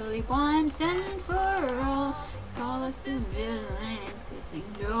properly once and for all. Call us the villains, cause they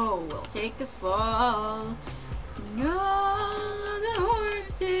know we'll take the fall. And all of the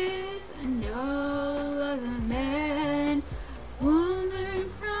horses and all of the men won't learn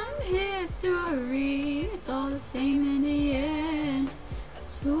from history. It's all the same in the end. I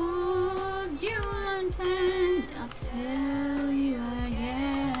told you once and I'll tell you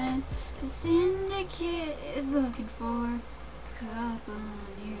again. The syndicate is looking for a couple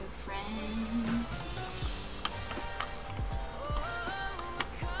new friends.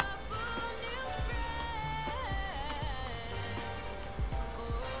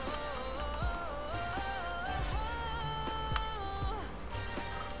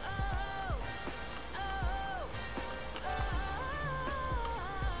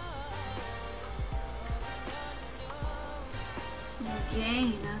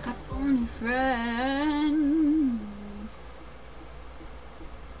 Gain a couple new friends.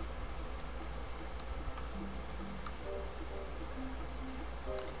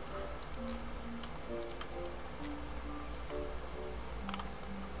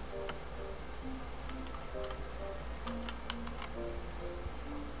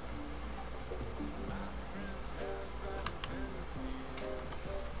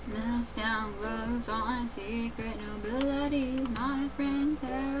 Mask down, gloves on, secret nobility. My friends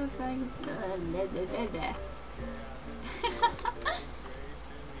have like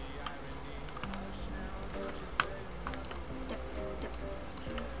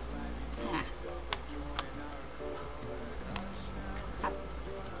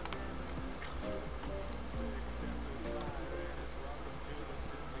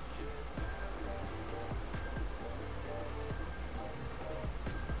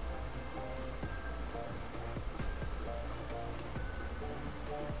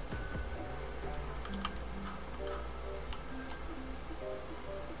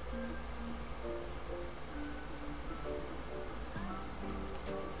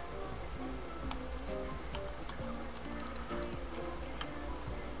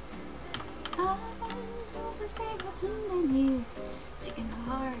the secrets underneath, taking the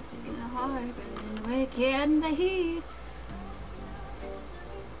heart, and then wicked in the heat.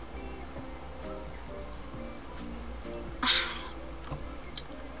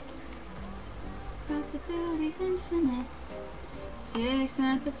 Possibilities infinite. 6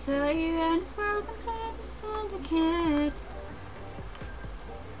 appetite and it's welcome to the syndicate.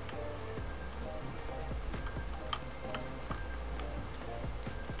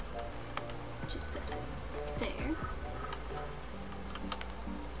 Just put that there.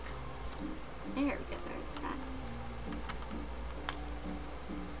 There we go, there's that.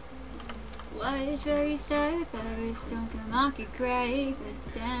 White berry step, every stone Kamaki grave.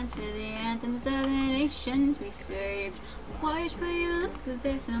 It dance to the anthems of the nations we served. Watch where you look, that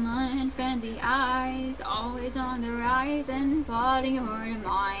there's some unfriendly eyes, always on the rise and plotting your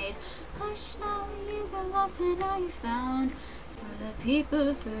demise. Hush now, you've been lost, but now you're found. For the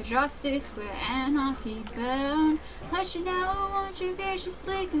people, for justice, we're anarchy bound. Hush now, won't you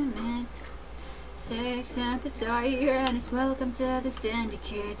graciously commit? 6 appetite and it's welcome to the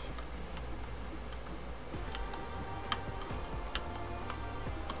syndicate.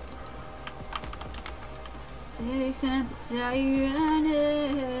 Six Tyrannus.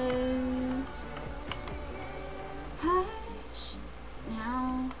 Hush,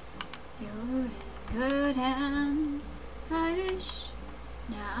 now you're in good hands. Hush,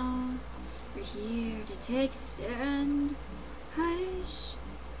 now we're here to take a stand. Hush,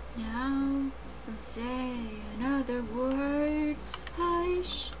 now don't say another word.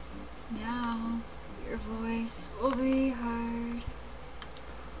 Hush, now your voice will be heard.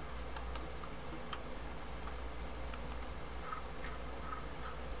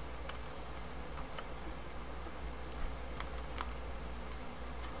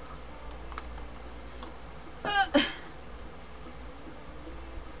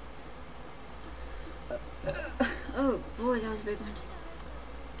 Oh boy, that was a big one.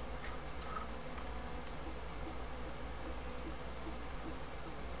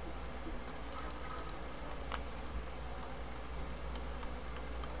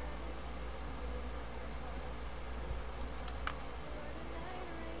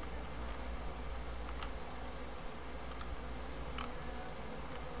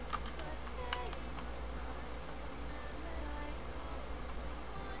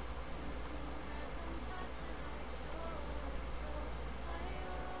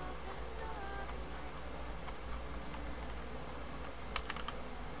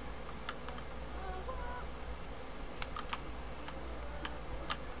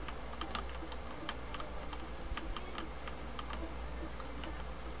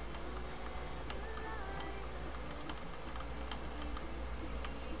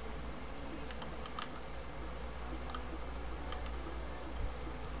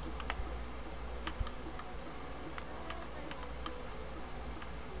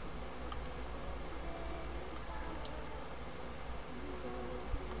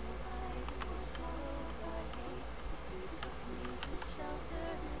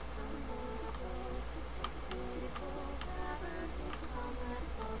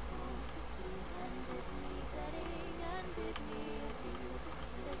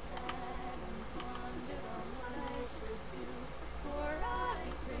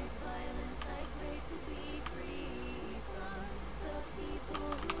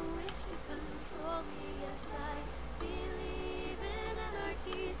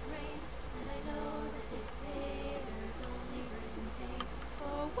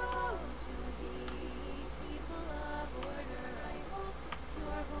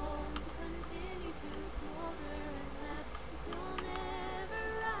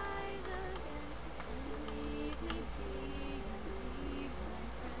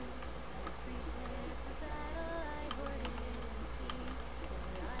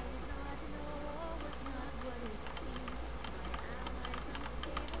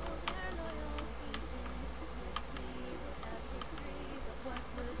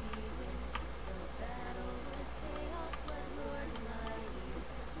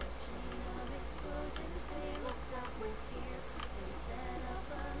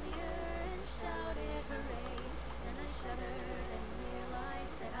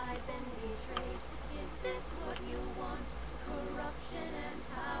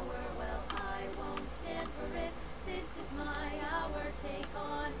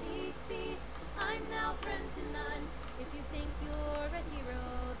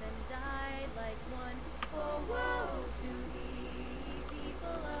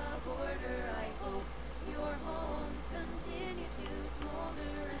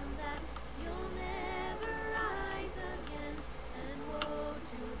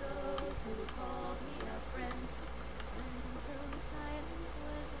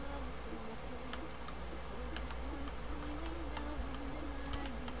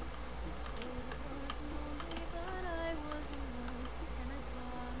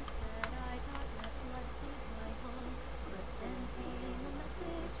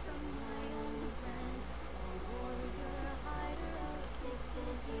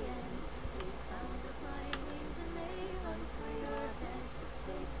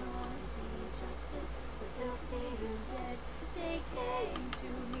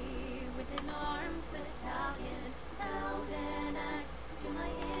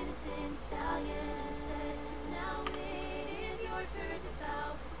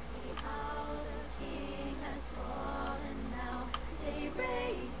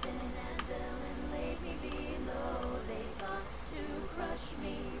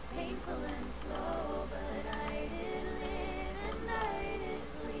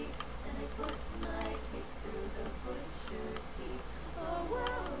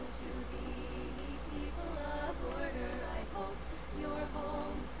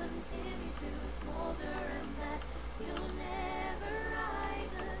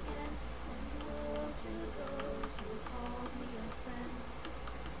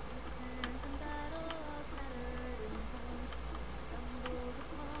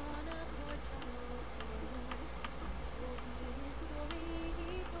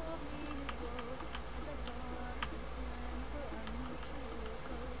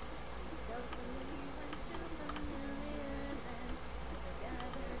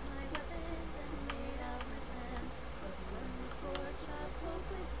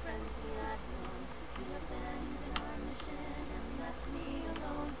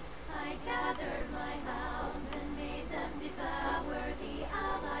 my hounds and made them devour the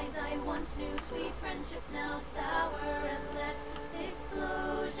allies I once knew. Sweet friendships now sour, and let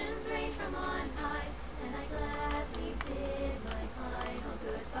explosions rain from on high. And I gladly bid my final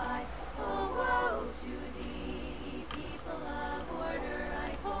goodbye. Oh, woe to thee, people of order.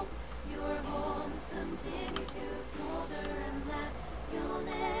 I hope your homes continue to smolder, and that you'll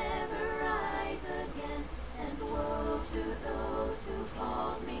never rise again. And woe to those who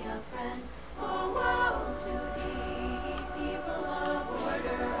called me a friend. Oh, woe to thee, people of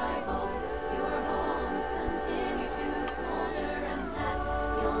order. I hope your homes continue to smolder, and that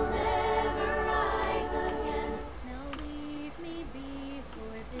you'll never rise again. Now leave me be,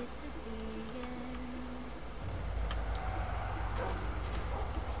 for this is the end.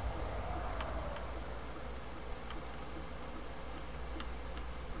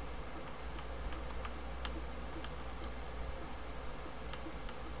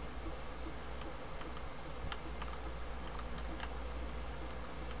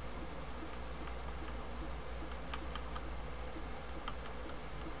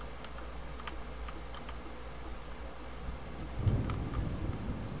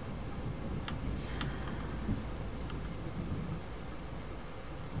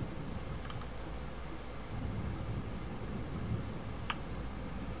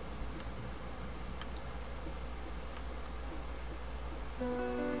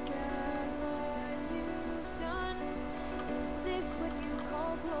 Look at what you've done. Is this what you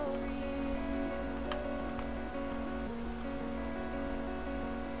call glory?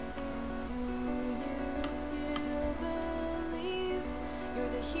 Do you still believe you're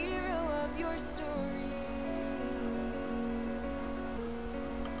the hero of your story?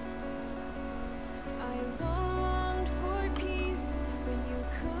 I longed for peace, but you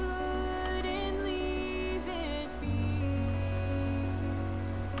couldn't leave it be.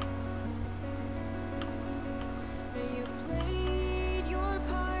 Now you've played your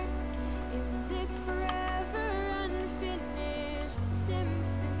part in this forever unfinished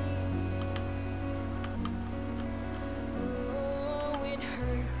symphony. Oh, it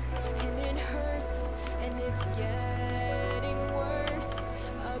hurts, and it's getting worse.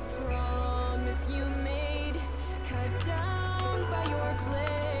 A promise you made, cut down by your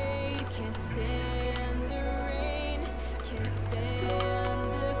blade. Can't stand the rain, can't stand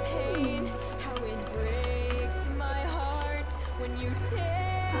the pain. How it breaks my heart when you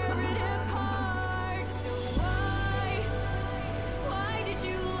tear it apart. So why did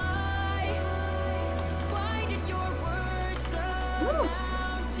you lie? Why did your words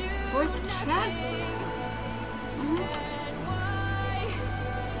amount to Fourth chest. nothing? Alright.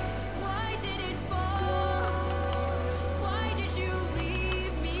 Why did it fall? Why did you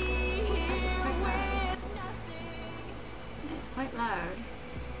leave me That is here quite loud. with nothing? It's quite loud.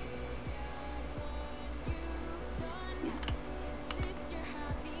 Yeah. Is this your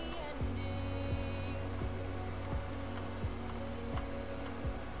happy ending?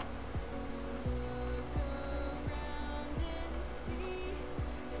 Look around and see,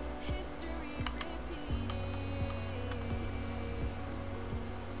 this is history repeating.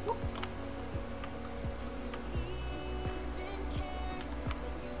 Whoop. Do you even care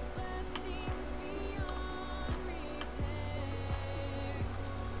that you've left things beyond repair?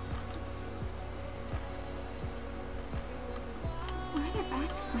 Why are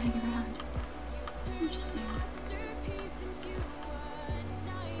bats flying around? Interesting. Masterpiece into a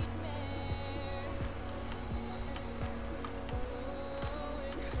nightmare. Oh,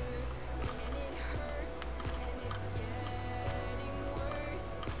 it hurts, and it's getting worse.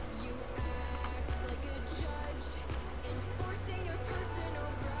 You act like a judge, enforcing your personal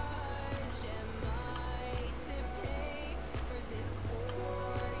grudge. Am I to pay for this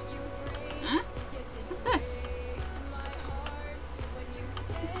war you've raised? Huh? Yes, it What's this? breaks my heart when you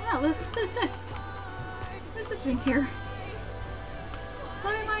Oh, what is this? What is this thing here?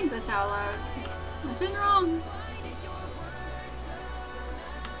 Let me mind this out loud. I've been wrong.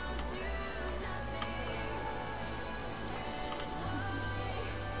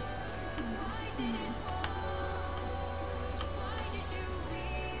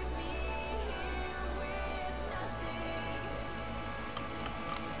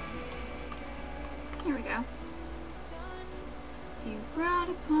 Here we go. You brought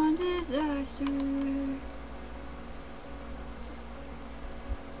upon disaster.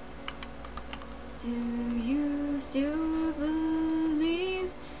 Do you still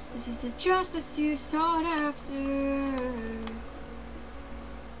believe this is the justice you sought after?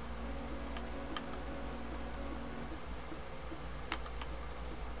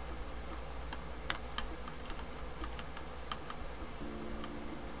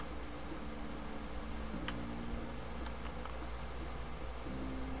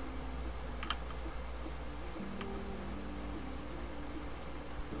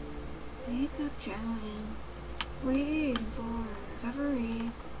 drowning, waiting for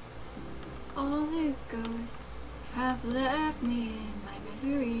recovery. All the ghosts have left me in my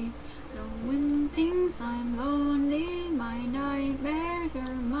misery. Though when things I'm lonely, my nightmares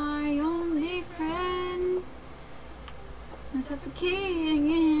are my only friends. I'm suffocating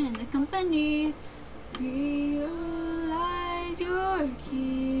in the company. Realize you're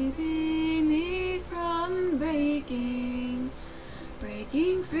keeping me from breaking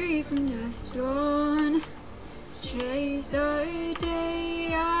free from the storm. Trace the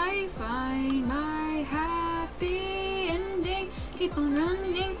day I find my happy ending. Keep on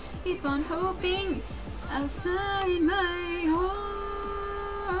running, keep on hoping I'll find my home.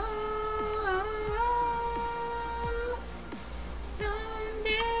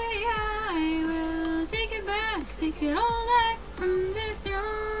 Someday I will take it back, take it all back from the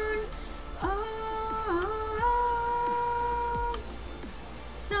throne. Oh,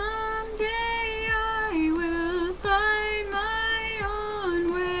 someday I will find my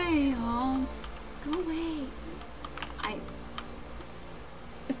own way home. Go away.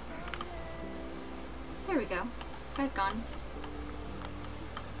 There we go. Red gone.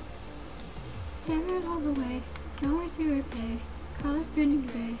 Tear it all away. Nowhere to repay. Colors turning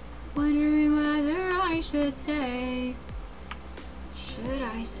gray. Wondering whether I should stay. Should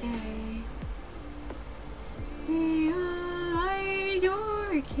I stay? Realize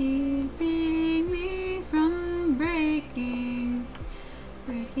you're keeping me from breaking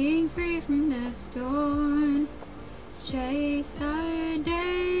free from the storm. Chase the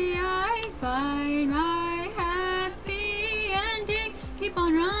day I find my happy ending. Keep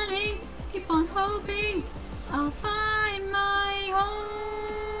on running, keep on hoping I'll find my home.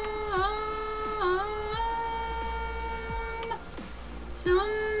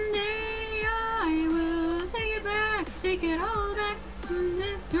 Someday I will take it back, take it all back from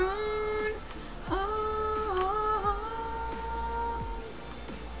the throne. Oh,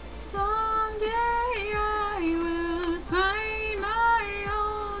 someday I will find my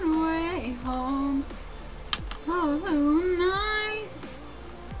own way home. Oh, who am I?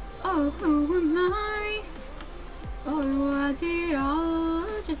 Oh, who am I? Or was it all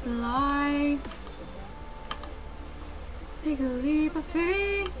just a lie? Take a leap of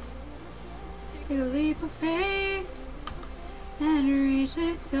faith, take a leap of faith, and reach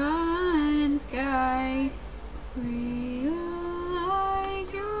the sun and the sky. Realize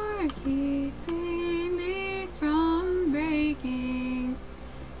you're keeping me from breaking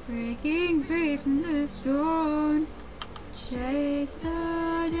free from the storm. Chase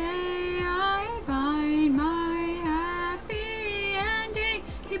the day I find my happy ending.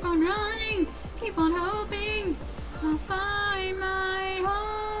 Keep on running, keep on hoping I'll find my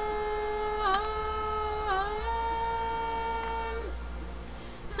home.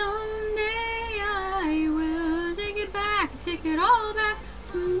 Someday I will take it back, take it all back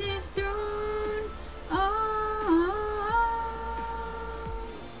from this throne. Oh,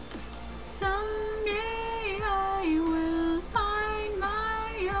 someday I will find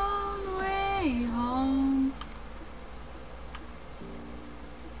my own way home.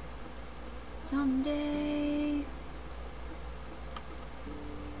 Someday,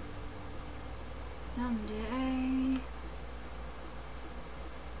 someday.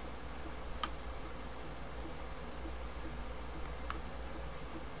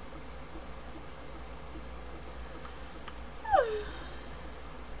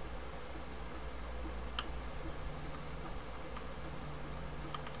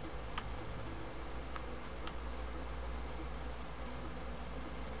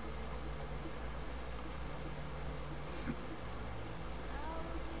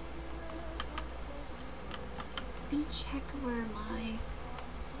 I'm gonna check where my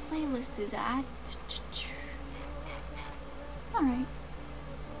playlist is at. Alright.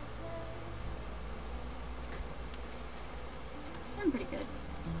 I'm pretty good.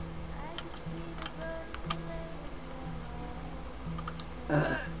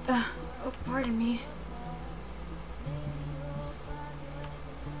 Oh, pardon me.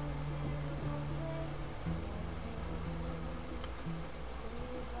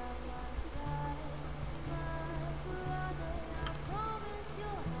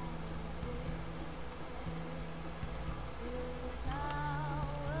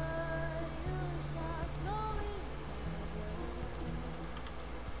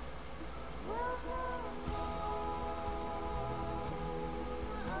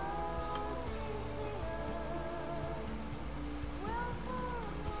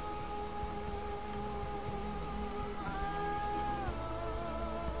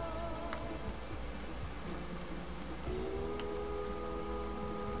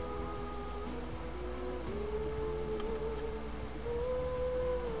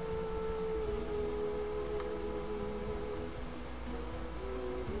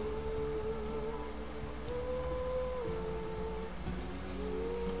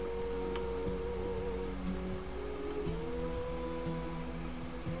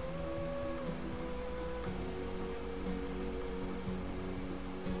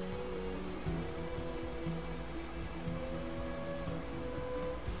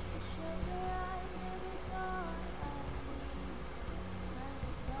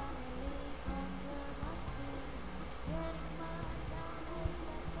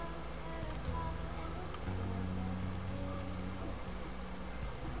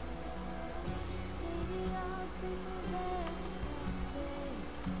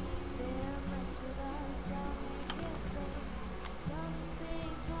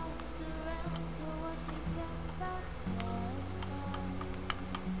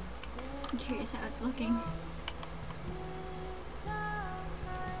 curious how it's looking.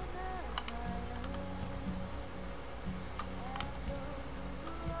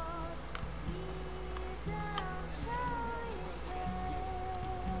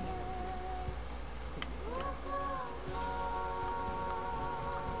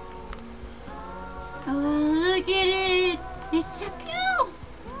 Oh, look at it! It's so cool!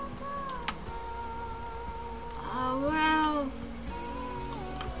 Oh, wow!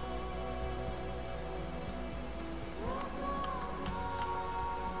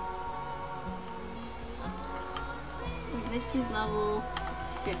 This is level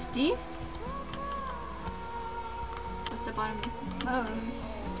 50. What's the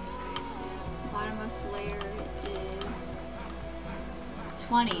bottommost? The bottommost layer is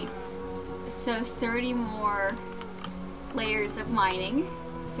 20. So 30 more layers of mining.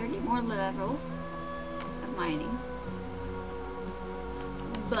 30 more levels of mining.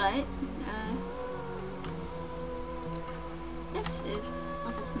 But, this is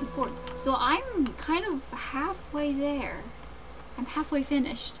level 24. So I'm kind of halfway there. I'm halfway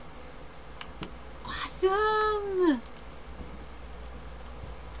finished. Awesome!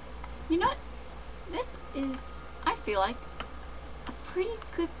 You know what? This is, I feel like, a pretty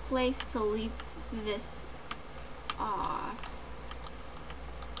good place to leave this off.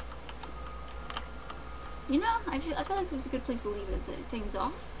 You know, I feel like this is a good place to leave things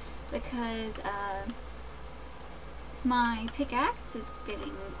off because my pickaxe is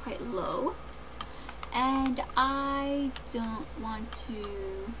getting quite low, and I don't want to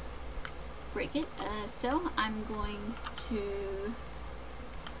break it. So I'm going to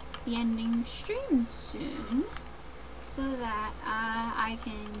be ending stream soon, so that I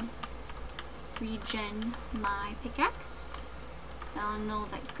can regen my pickaxe. I'll know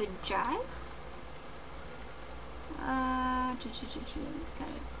that good jazz. Gotta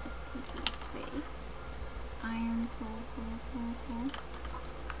put this way. Iron, pull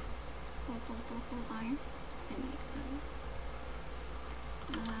iron. I need those.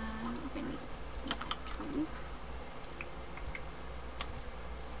 We're gonna need that too.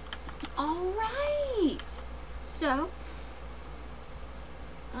 Alright! So,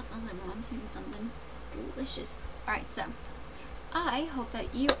 oh, it smells like my mom's making something delicious. Alright, so, I hope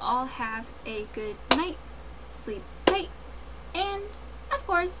that you all have a good night, sleep tight, and, of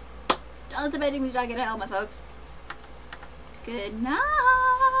course, don't let the bedroom dog get hell, my folks. Good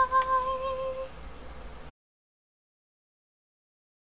night!